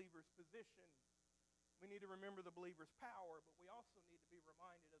remember the believer's position. We need to remember the believer's power, but we also need to be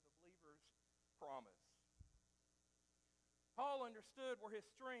reminded of the believer's promise. Paul understood where his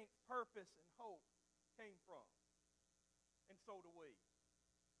strength, purpose, and hope came from. And so do we.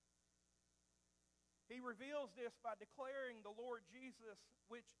 He reveals this by declaring the Lord Jesus,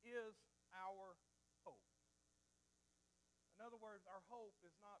 which is our hope. In other words, our hope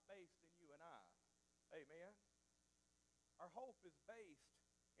is not based in you and I. Amen? Our hope is based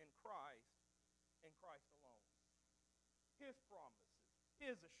in Christ and Christ alone. His promises,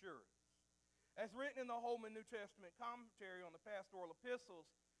 his assurance. As written in the Holman New Testament commentary on the pastoral epistles,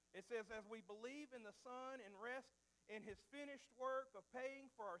 it says, as we believe in the Son and rest in his finished work of paying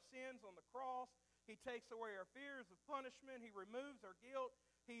for our sins on the cross, he takes away our fears of punishment, he removes our guilt,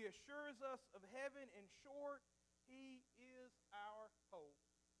 he assures us of heaven. In short, he is our hope.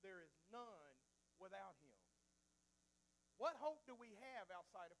 There is none without him. What hope do we have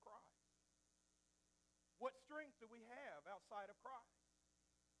outside of Christ? What strength do we have outside of Christ?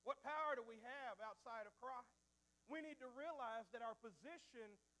 What power do we have outside of Christ? We need to realize that our position,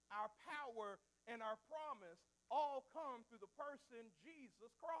 our power, and our promise all come through the person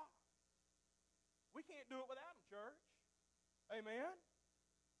Jesus Christ. We can't do it without him, church. Amen?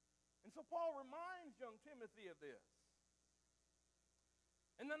 And so Paul reminds young Timothy of this.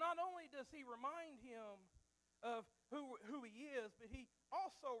 And then not only does he remind him of who he is, but he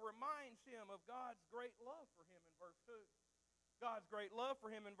also reminds him of God's great love for him in verse 2. God's great love for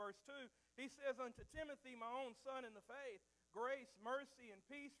him in verse 2. He says, unto Timothy, my own son in the faith, grace, mercy, and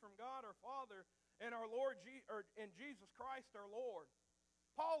peace from God our Father and our Lord and Jesus Christ our Lord.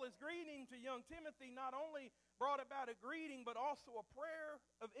 Paul is greeting to young Timothy not only brought about a greeting, but also a prayer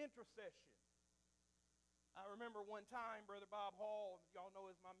of intercession. I remember one time, Brother Bob Hall, y'all know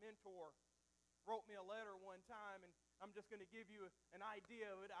as my mentor, wrote me a letter one time, and I'm just going to give you an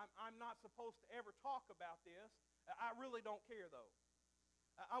idea of it. I'm not supposed to ever talk about this. I really don't care, though.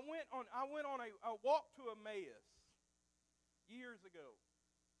 I went on a walk to Emmaus years ago.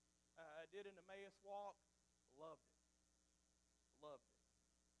 I did an Emmaus walk. Loved it. Loved it.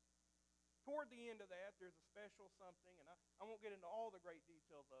 Toward the end of that, there's a special something, and I won't get into all the great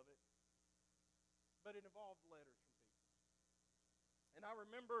details of it, but it involved letters from people. And I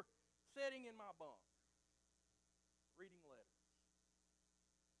remember sitting in my bunk, reading letters,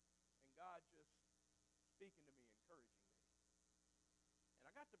 and God just speaking to me, encouraging me. And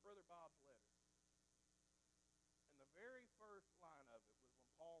I got to Brother Bob's letter, and the very first line of it was when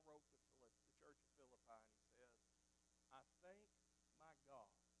Paul wrote to the church of Philippi, and he says, I thank my God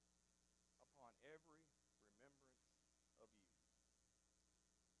upon every remembrance of you.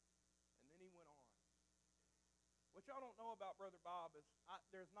 And then he went on. What y'all don't know about Brother Bob is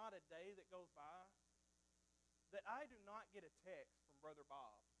there's not a day that goes by that I do not get a text from Brother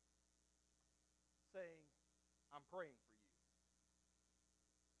Bob saying, I'm praying for you.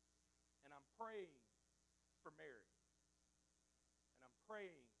 And I'm praying for Mary. And I'm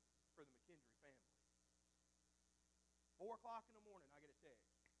praying for the McKendry family. 4 o'clock in the morning, I get a text.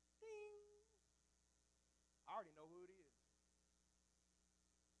 Ding! I already know who it is.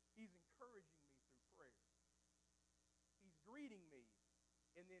 He's encouraging me through prayer. He's greeting me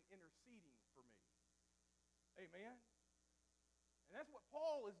and then interceding for me. Amen? And that's what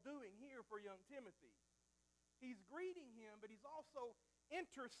Paul is doing here for young Timothy. He's greeting him, but he's also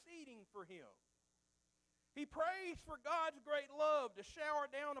interceding for him. He prays for God's great love to shower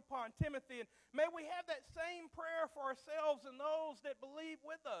down upon Timothy. And may we have that same prayer for ourselves and those that believe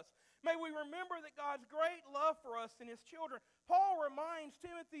with us. May we remember that God's great love for us and his children. Paul reminds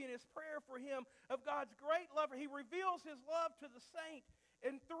Timothy in his prayer for him of God's great love. He reveals his love to the saint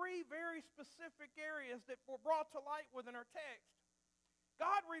in 3 very specific areas that were brought to light within our text.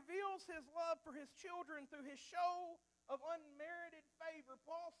 God reveals his love for his children through his show of unmerited favor.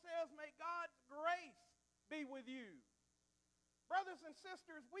 Paul says, may God's grace be with you. Brothers and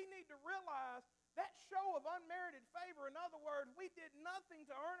sisters, we need to realize that show of unmerited favor, in other words, we did nothing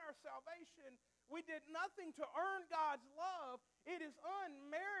to earn our salvation. We did nothing to earn God's love. It is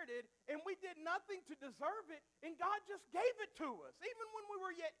unmerited, and we did nothing to deserve it, and God just gave it to us. Even when we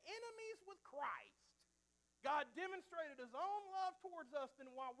were yet enemies with Christ, God demonstrated his own love towards us,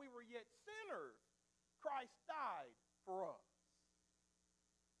 and while we were yet sinners, Christ died for us.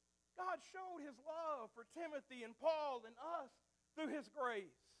 God showed his love for Timothy and Paul and us through his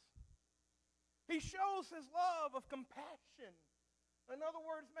grace. He shows his love of compassion. In other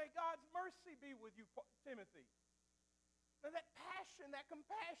words, may God's mercy be with you, Timothy. Now that passion, that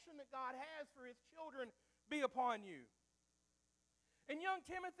compassion that God has for his children be upon you. And young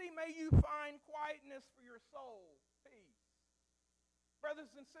Timothy, may you find quietness for your soul, peace.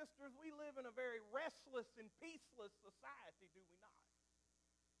 Brothers and sisters, we live in a very restless and peaceless society, do we not?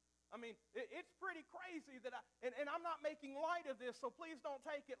 I mean, it's pretty crazy that and I'm not making light of this, so please don't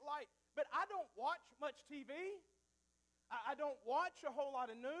take it light, but I don't watch much TV. I don't watch a whole lot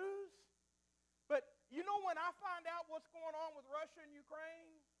of news. But you know when I find out what's going on with Russia and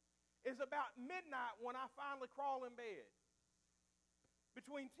Ukraine? Is about midnight when I finally crawl in bed.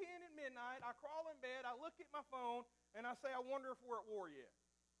 Between 10 and midnight, I crawl in bed, I look at my phone, and I say, I wonder if we're at war yet.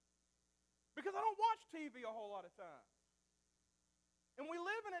 Because I don't watch TV a whole lot of times. And we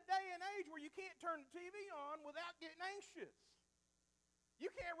live in a day and age where you can't turn the TV on without getting anxious. You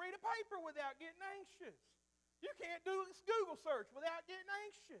can't read a paper without getting anxious. You can't do a Google search without getting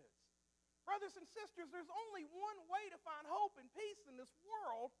anxious. Brothers and sisters, there's only one way to find hope and peace in this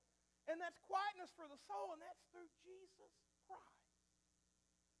world, and that's quietness for the soul, and that's through Jesus Christ.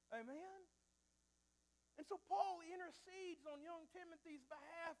 Amen? And so Paul intercedes on young Timothy's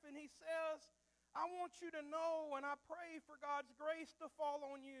behalf, and he says, I want you to know, and I pray for God's grace to fall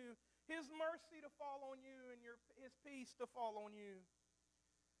on you, his mercy to fall on you, and his peace to fall on you.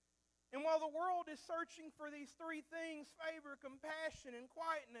 And while the world is searching for these 3 things, favor, compassion, and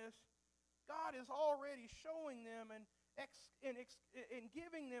quietness, God is already showing them and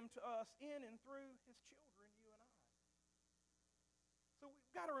giving them to us in and through his children, you and I. So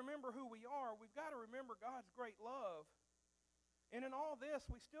we've got to remember who we are. We've got to remember God's great love. And in all this,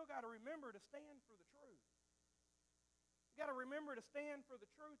 we still got to remember to stand for the truth. You've got to remember to stand for the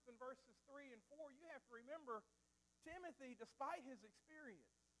truth in verses 3 and 4. You have to remember Timothy, despite his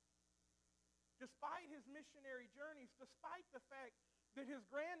experience, despite his missionary journeys, despite the fact that his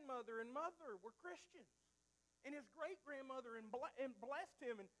grandmother and mother were Christians. And his great-grandmother and blessed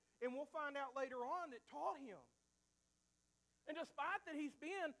him, and we'll find out later on that taught him. And despite that he's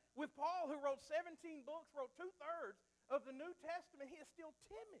been with Paul, who wrote 17 books, wrote 2/3 of the New Testament, he is still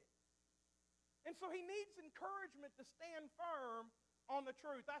timid. And so he needs encouragement to stand firm on the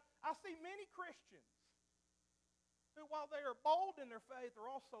truth. I see many Christians who, while they are bold in their faith, are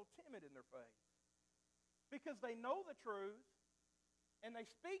also timid in their faith. Because they know the truth, and they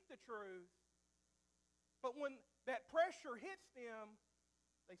speak the truth, but when that pressure hits them,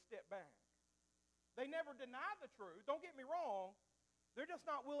 they step back. They never deny the truth. Don't get me wrong. They're just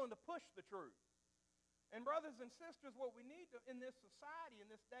not willing to push the truth. And brothers and sisters, what we need in this society, in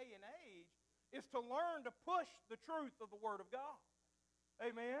this day and age, is to learn to push the truth of the Word of God.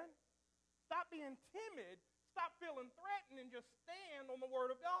 Amen? Stop being timid. Stop feeling threatened and just stand on the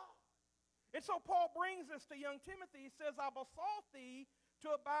Word of God. And so Paul brings us to young Timothy. He says, I besought thee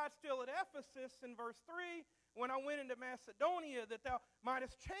to abide still at Ephesus in verse 3, when I went into Macedonia, that thou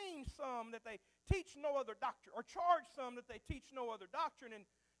mightest change some that they teach no other doctrine, or charge some that they teach no other doctrine, and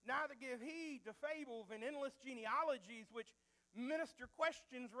neither give heed to fables and endless genealogies, which minister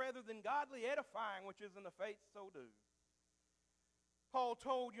questions rather than godly edifying, which is in the faith so do. Paul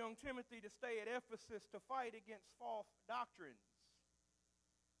told young Timothy to stay at Ephesus to fight against false doctrines.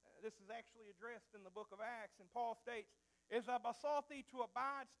 This is actually addressed in the book of Acts, and Paul states, As I besought thee to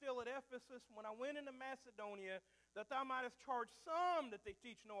abide still at Ephesus when I went into Macedonia, that thou mightest charge some that they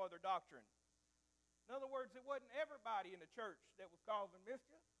teach no other doctrine. In other words, it wasn't everybody in the church that was causing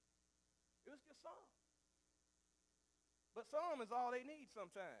mischief. It was just some. But some is all they need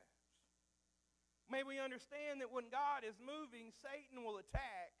sometimes. May we understand that when God is moving, Satan will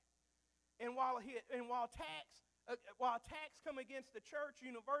attack. And while attacks come against the church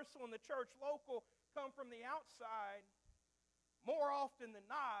universal and the church local come from the outside, more often than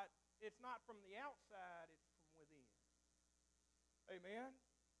not, it's not from the outside, it's from within. Amen?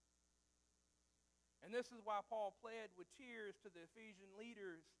 And this is why Paul pled with tears to the Ephesian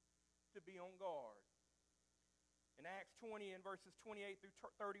leaders to be on guard. In Acts 20 and verses 28 through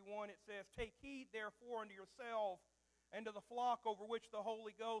 31, it says, Take heed therefore unto yourselves and to the flock over which the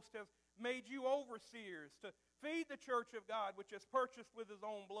Holy Ghost has made you overseers, to feed the church of God, which is purchased with his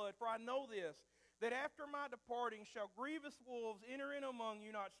own blood. For I know this, that after my departing shall grievous wolves enter in among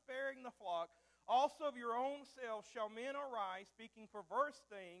you, not sparing the flock. Also of your own selves shall men arise, speaking perverse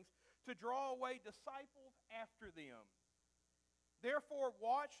things, to draw away disciples after them. Therefore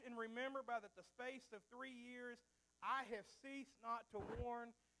watch and remember by that the space of 3 years I have ceased not to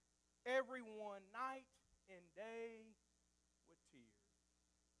warn everyone night and day with tears.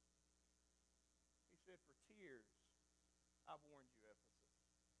 He said, for tears I've warned you, Ephesus.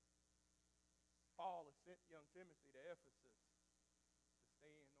 Paul has sent young Timothy to Ephesus to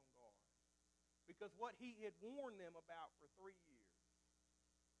stand on guard. Because what he had warned them about for 3 years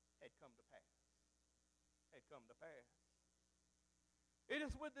had come to pass. Had come to pass. It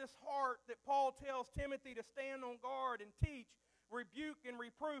is with this heart that Paul tells Timothy to stand on guard and teach, rebuke, and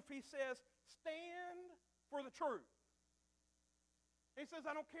reproof. He says, stand for the truth. He says,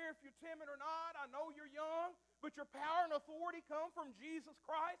 I don't care if you're timid or not. I know you're young, but your power and authority come from Jesus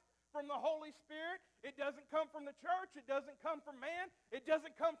Christ, from the Holy Spirit. It doesn't come from the church. It doesn't come from man. It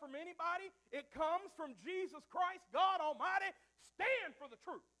doesn't come from anybody. It comes from Jesus Christ, God Almighty. Stand for the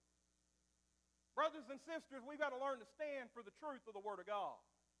truth. Brothers and sisters, we've got to learn to stand for the truth of the Word of God.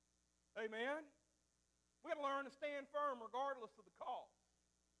 Amen? We've got to learn to stand firm regardless of the cost.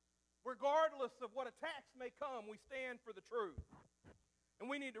 Regardless of what attacks may come, we stand for the truth. And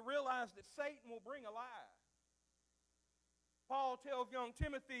we need to realize that Satan will bring a lie. Paul tells young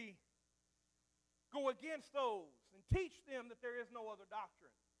Timothy, go against those and teach them that there is no other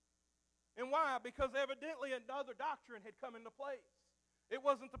doctrine. And why? Because evidently another doctrine had come into place. It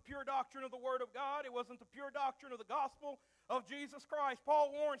wasn't the pure doctrine of the Word of God. It wasn't the pure doctrine of the gospel of Jesus Christ.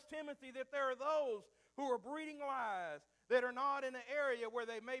 Paul warns Timothy that there are those who are breeding lies that are not in an area where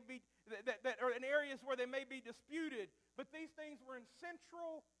they may be, that are in areas where they may be disputed. But these things were in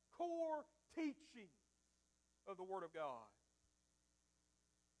central core teaching of the Word of God.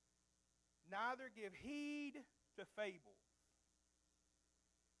 Neither give heed to fables.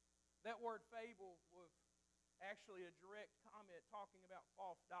 That word fable was actually a direct comment talking about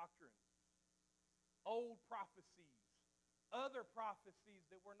false doctrines, old prophecies, other prophecies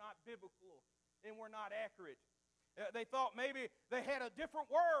that were not biblical and were not accurate. They thought maybe they had a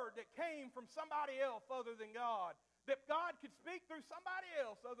different word that came from somebody else other than God, that God could speak through somebody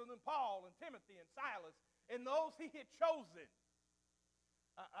else other than Paul and Timothy and Silas and those he had chosen.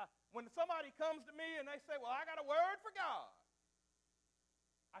 When somebody comes to me and they say, well, I got a word for God,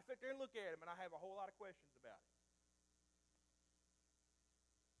 I sit there and look at him, and I have a whole lot of questions about it.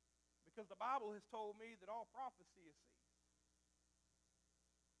 Because the Bible has told me that all prophecy is ceased.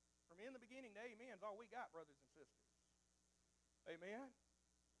 From in the beginning to amen is all we got, brothers and sisters. Amen?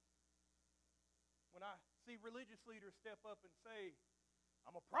 When I see religious leaders step up and say,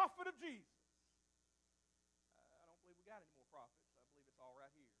 I'm a prophet of Jesus, I don't believe we got any more prophets. I believe it's all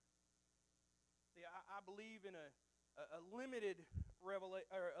right here. See, I believe in a limited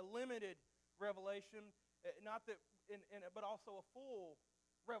revelation, not that, but also a full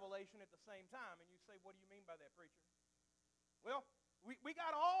revelation at the same time. And you say, what do you mean by that, preacher? Well, we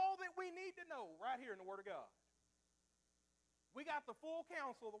got all that we need to know right here in the Word of God. We got the full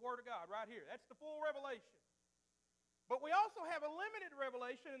counsel of the Word of God right here. That's the full revelation. But we also have a limited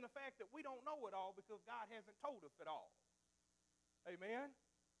revelation in the fact that we don't know it all because God hasn't told us it all. Amen?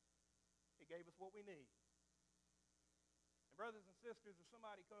 He gave us what we need. And brothers and sisters, if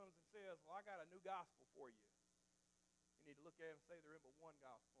somebody comes and says, well, I got a new gospel for you, you need to look at them and say there is but one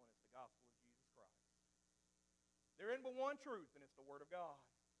gospel, and it's the gospel of Jesus Christ. There is but one truth, and it's the Word of God.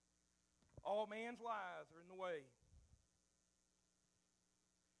 All man's lies are in the way.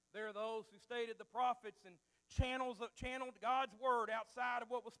 There are those who stated the prophets and channeled God's Word outside of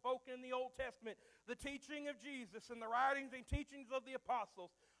what was spoken in the Old Testament, the teaching of Jesus and the writings and teachings of the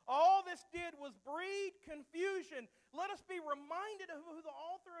apostles. All this did was breed confusion. Let us be reminded of who the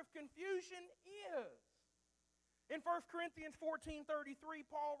author of confusion is. In 1 Corinthians 14:33,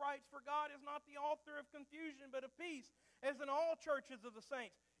 Paul writes, for God is not the author of confusion, but of peace, as in all churches of the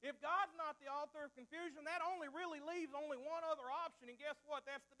saints. If God's not the author of confusion, that only really leaves only one other option, and guess what?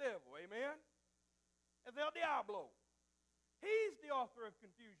 That's the devil, amen? It's El Diablo. He's the author of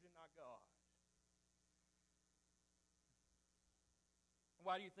confusion, not God.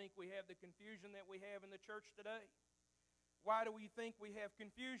 Why do you think we have the confusion that we have in the church today? Why do we think we have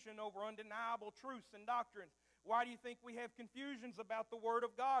confusion over undeniable truths and doctrines? Why do you think we have confusions about the Word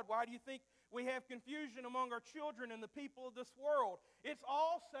of God? Why do you think we have confusion among our children and the people of this world? It's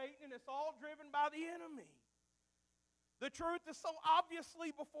all Satan, and it's all driven by the enemy. The truth is so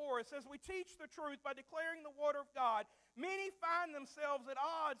obviously before us. As we teach the truth by declaring the Word of God, many find themselves at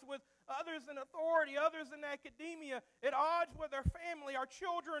odds with others in authority, others in academia, at odds with our family. Our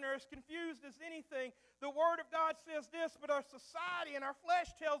children are as confused as anything. The Word of God says this, but our society and our flesh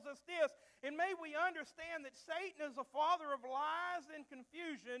tells us this. And may we understand that Satan is the father of lies and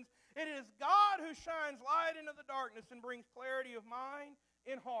confusions. It is God who shines light into the darkness and brings clarity of mind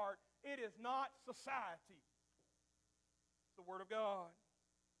and heart. It is not society. It's the Word of God.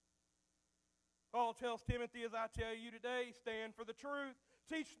 Paul tells Timothy, as I tell you today, stand for the truth.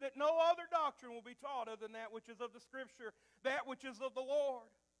 Teach that no other doctrine will be taught other than that which is of the Scripture, that which is of the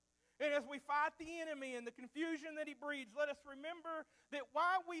Lord. And as we fight the enemy and the confusion that he breeds, let us remember that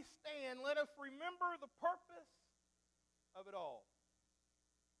while we stand, let us remember the purpose of it all.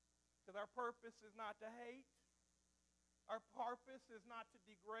 Because our purpose is not to hate. Our purpose is not to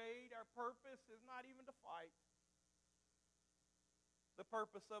degrade. Our purpose is not even to fight. The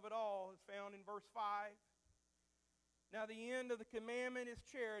purpose of it all is found in verse 5. Now the end of the commandment is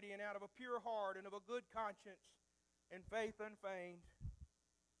charity, and out of a pure heart and of a good conscience and faith unfeigned.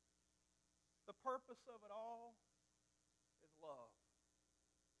 The purpose of it all is love.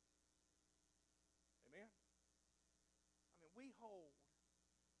 Amen? I mean, we hold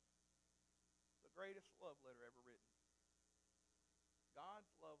the greatest love letter ever written. God's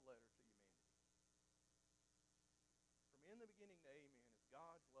love letter to humanity. From in the beginning to amen is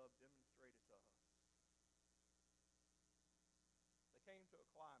God's love demonstrated to us. They came to a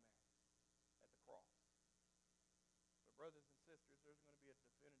climax at the cross. But brothers and sisters, there's going to be a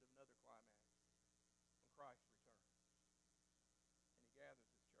definitive another climax when Christ returns and he gathers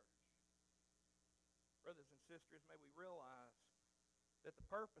his church. Brothers and sisters, may we realize that the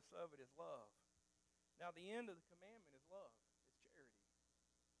purpose of it is love. Now the end of the commandment is love. It's charity.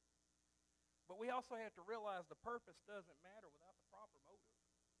 But we also have to realize the purpose doesn't matter without the proper motive.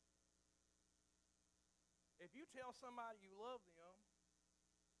 If you tell somebody you love them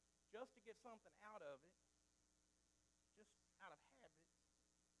just to get something out of it, just out of habit,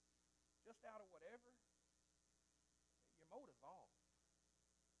 just out of whatever, your motive's off.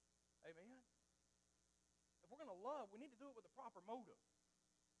 Amen? If we're going to love, we need to do it with the proper motive.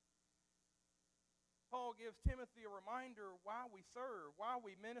 Paul gives Timothy a reminder why we serve, why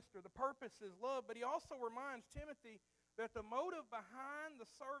we minister. The purpose is love, but he also reminds Timothy that the motive behind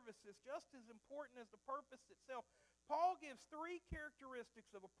the service is just as important as the purpose itself. Paul gives three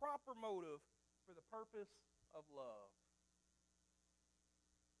characteristics of a proper motive for the purpose of love.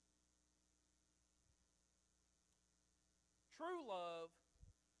 True love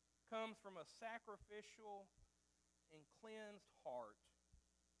comes from a sacrificial and cleansed heart,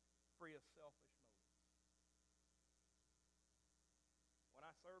 free of selfish motives. When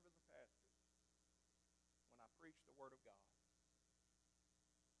I serve as a pastor, when I preach the Word of God,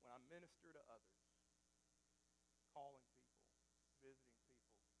 when I minister to others, calling people, visiting people,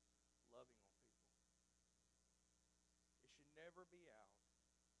 loving on people, it should never be out of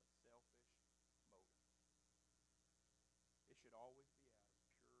selfish motives. It should always be out of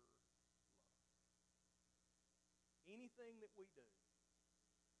pure love. Anything that we do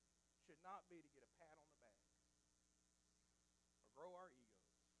should not be to get a pat on the back or grow our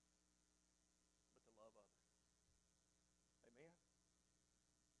egos, but to love others. Amen?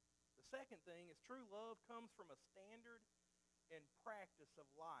 The second thing is true love comes from a standard and practice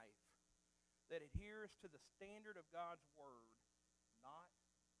of life that adheres to the standard of God's Word, not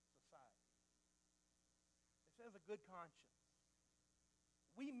society. It says a good conscience.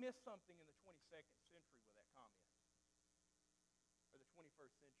 We miss something in the 22nd century with that comment, or the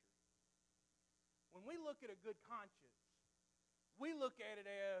 21st century. When we look at a good conscience, we look at it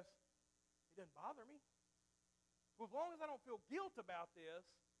as, it doesn't bother me. So as long as I don't feel guilt about this,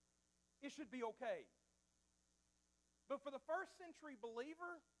 it should be okay. But for the first century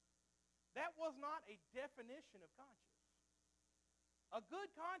believer, that was not a definition of conscience. A good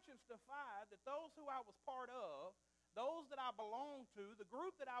conscience defied that those who I was part of, those that I belonged to, the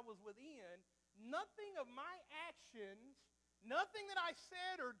group that I was within, nothing of my actions, nothing that I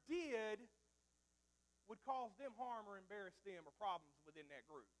said or did would cause them harm or embarrass them or problems within that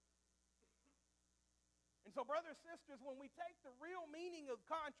group. And so, brothers and sisters, when we take the real meaning of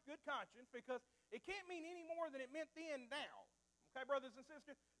good conscience, because it can't mean any more than it meant then now, okay, brothers and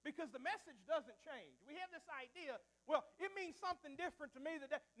sisters, because the message doesn't change. We have this idea, well, it means something different to me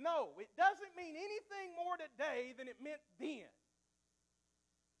today. No, it doesn't mean anything more today than it meant then.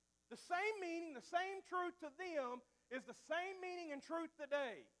 The same meaning, the same truth to them is the same meaning and truth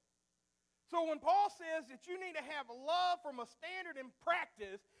today. So when Paul says that you need to have love from a standard and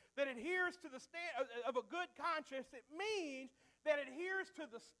practice that adheres to the of a good conscience, it means that it adheres to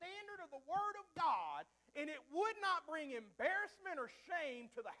the standard of the Word of God, and it would not bring embarrassment or shame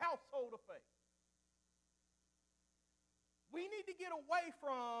to the household of faith. We need to get away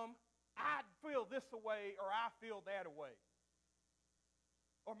from, I feel this way, or I feel that way.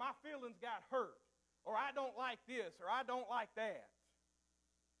 Or my feelings got hurt, or I don't like this, or I don't like that.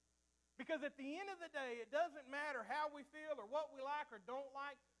 Because at the end of the day, it doesn't matter how we feel or what we like or don't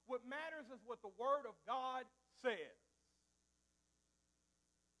like. What matters is what the Word of God says.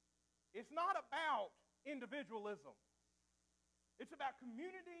 It's not about individualism. It's about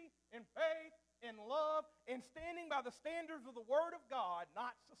community and faith and love and standing by the standards of the Word of God,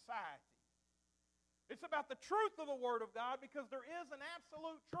 not society. It's about the truth of the Word of God, because there is an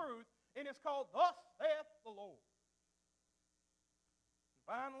absolute truth, and it's called, Thus saith the Lord. And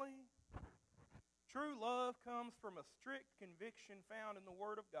finally, true love comes from a strict conviction found in the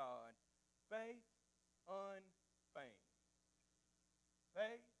Word of God, faith unfeigned.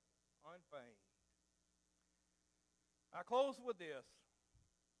 Faith unfeigned. I close with this.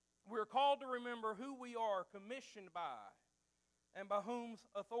 We're called to remember who we are commissioned by and by whose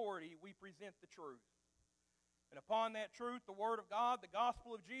authority we present the truth. And upon that truth, the Word of God, the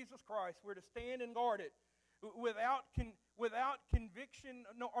gospel of Jesus Christ, we're to stand and guard it with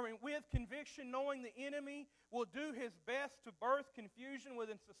conviction, knowing the enemy will do his best to birth confusion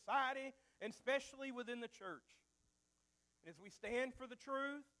within society and especially within the church. And as we stand for the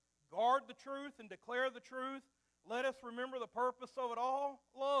truth, guard the truth, and declare the truth, let us remember the purpose of it all,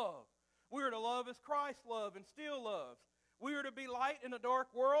 love. We are to love as Christ loved and still loves. We are to be light in a dark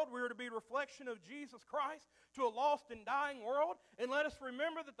world. We are to be a reflection of Jesus Christ to a lost and dying world. And let us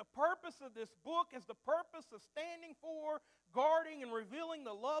remember that the purpose of this book is the purpose of standing for, guarding, and revealing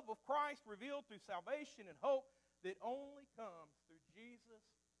the love of Christ revealed through salvation and hope that only comes through Jesus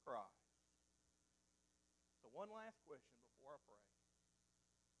Christ. So one last question before I pray.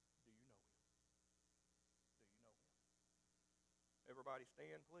 Do you know Him? Do you know Him? Everybody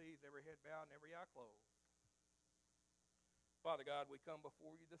stand, please. Every head bowed and every eye closed. Father God, we come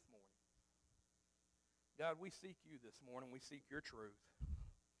before you this morning. God, we seek you this morning. We seek your truth.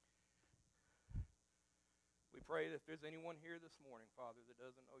 We pray that if there's anyone here this morning, Father, that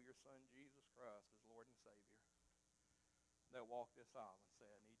doesn't know your Son, Jesus Christ, as Lord and Savior, that walk this aisle and say,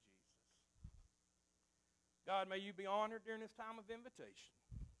 I need Jesus. God, may you be honored during this time of invitation.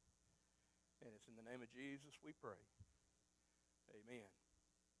 And it's in the name of Jesus we pray. Amen.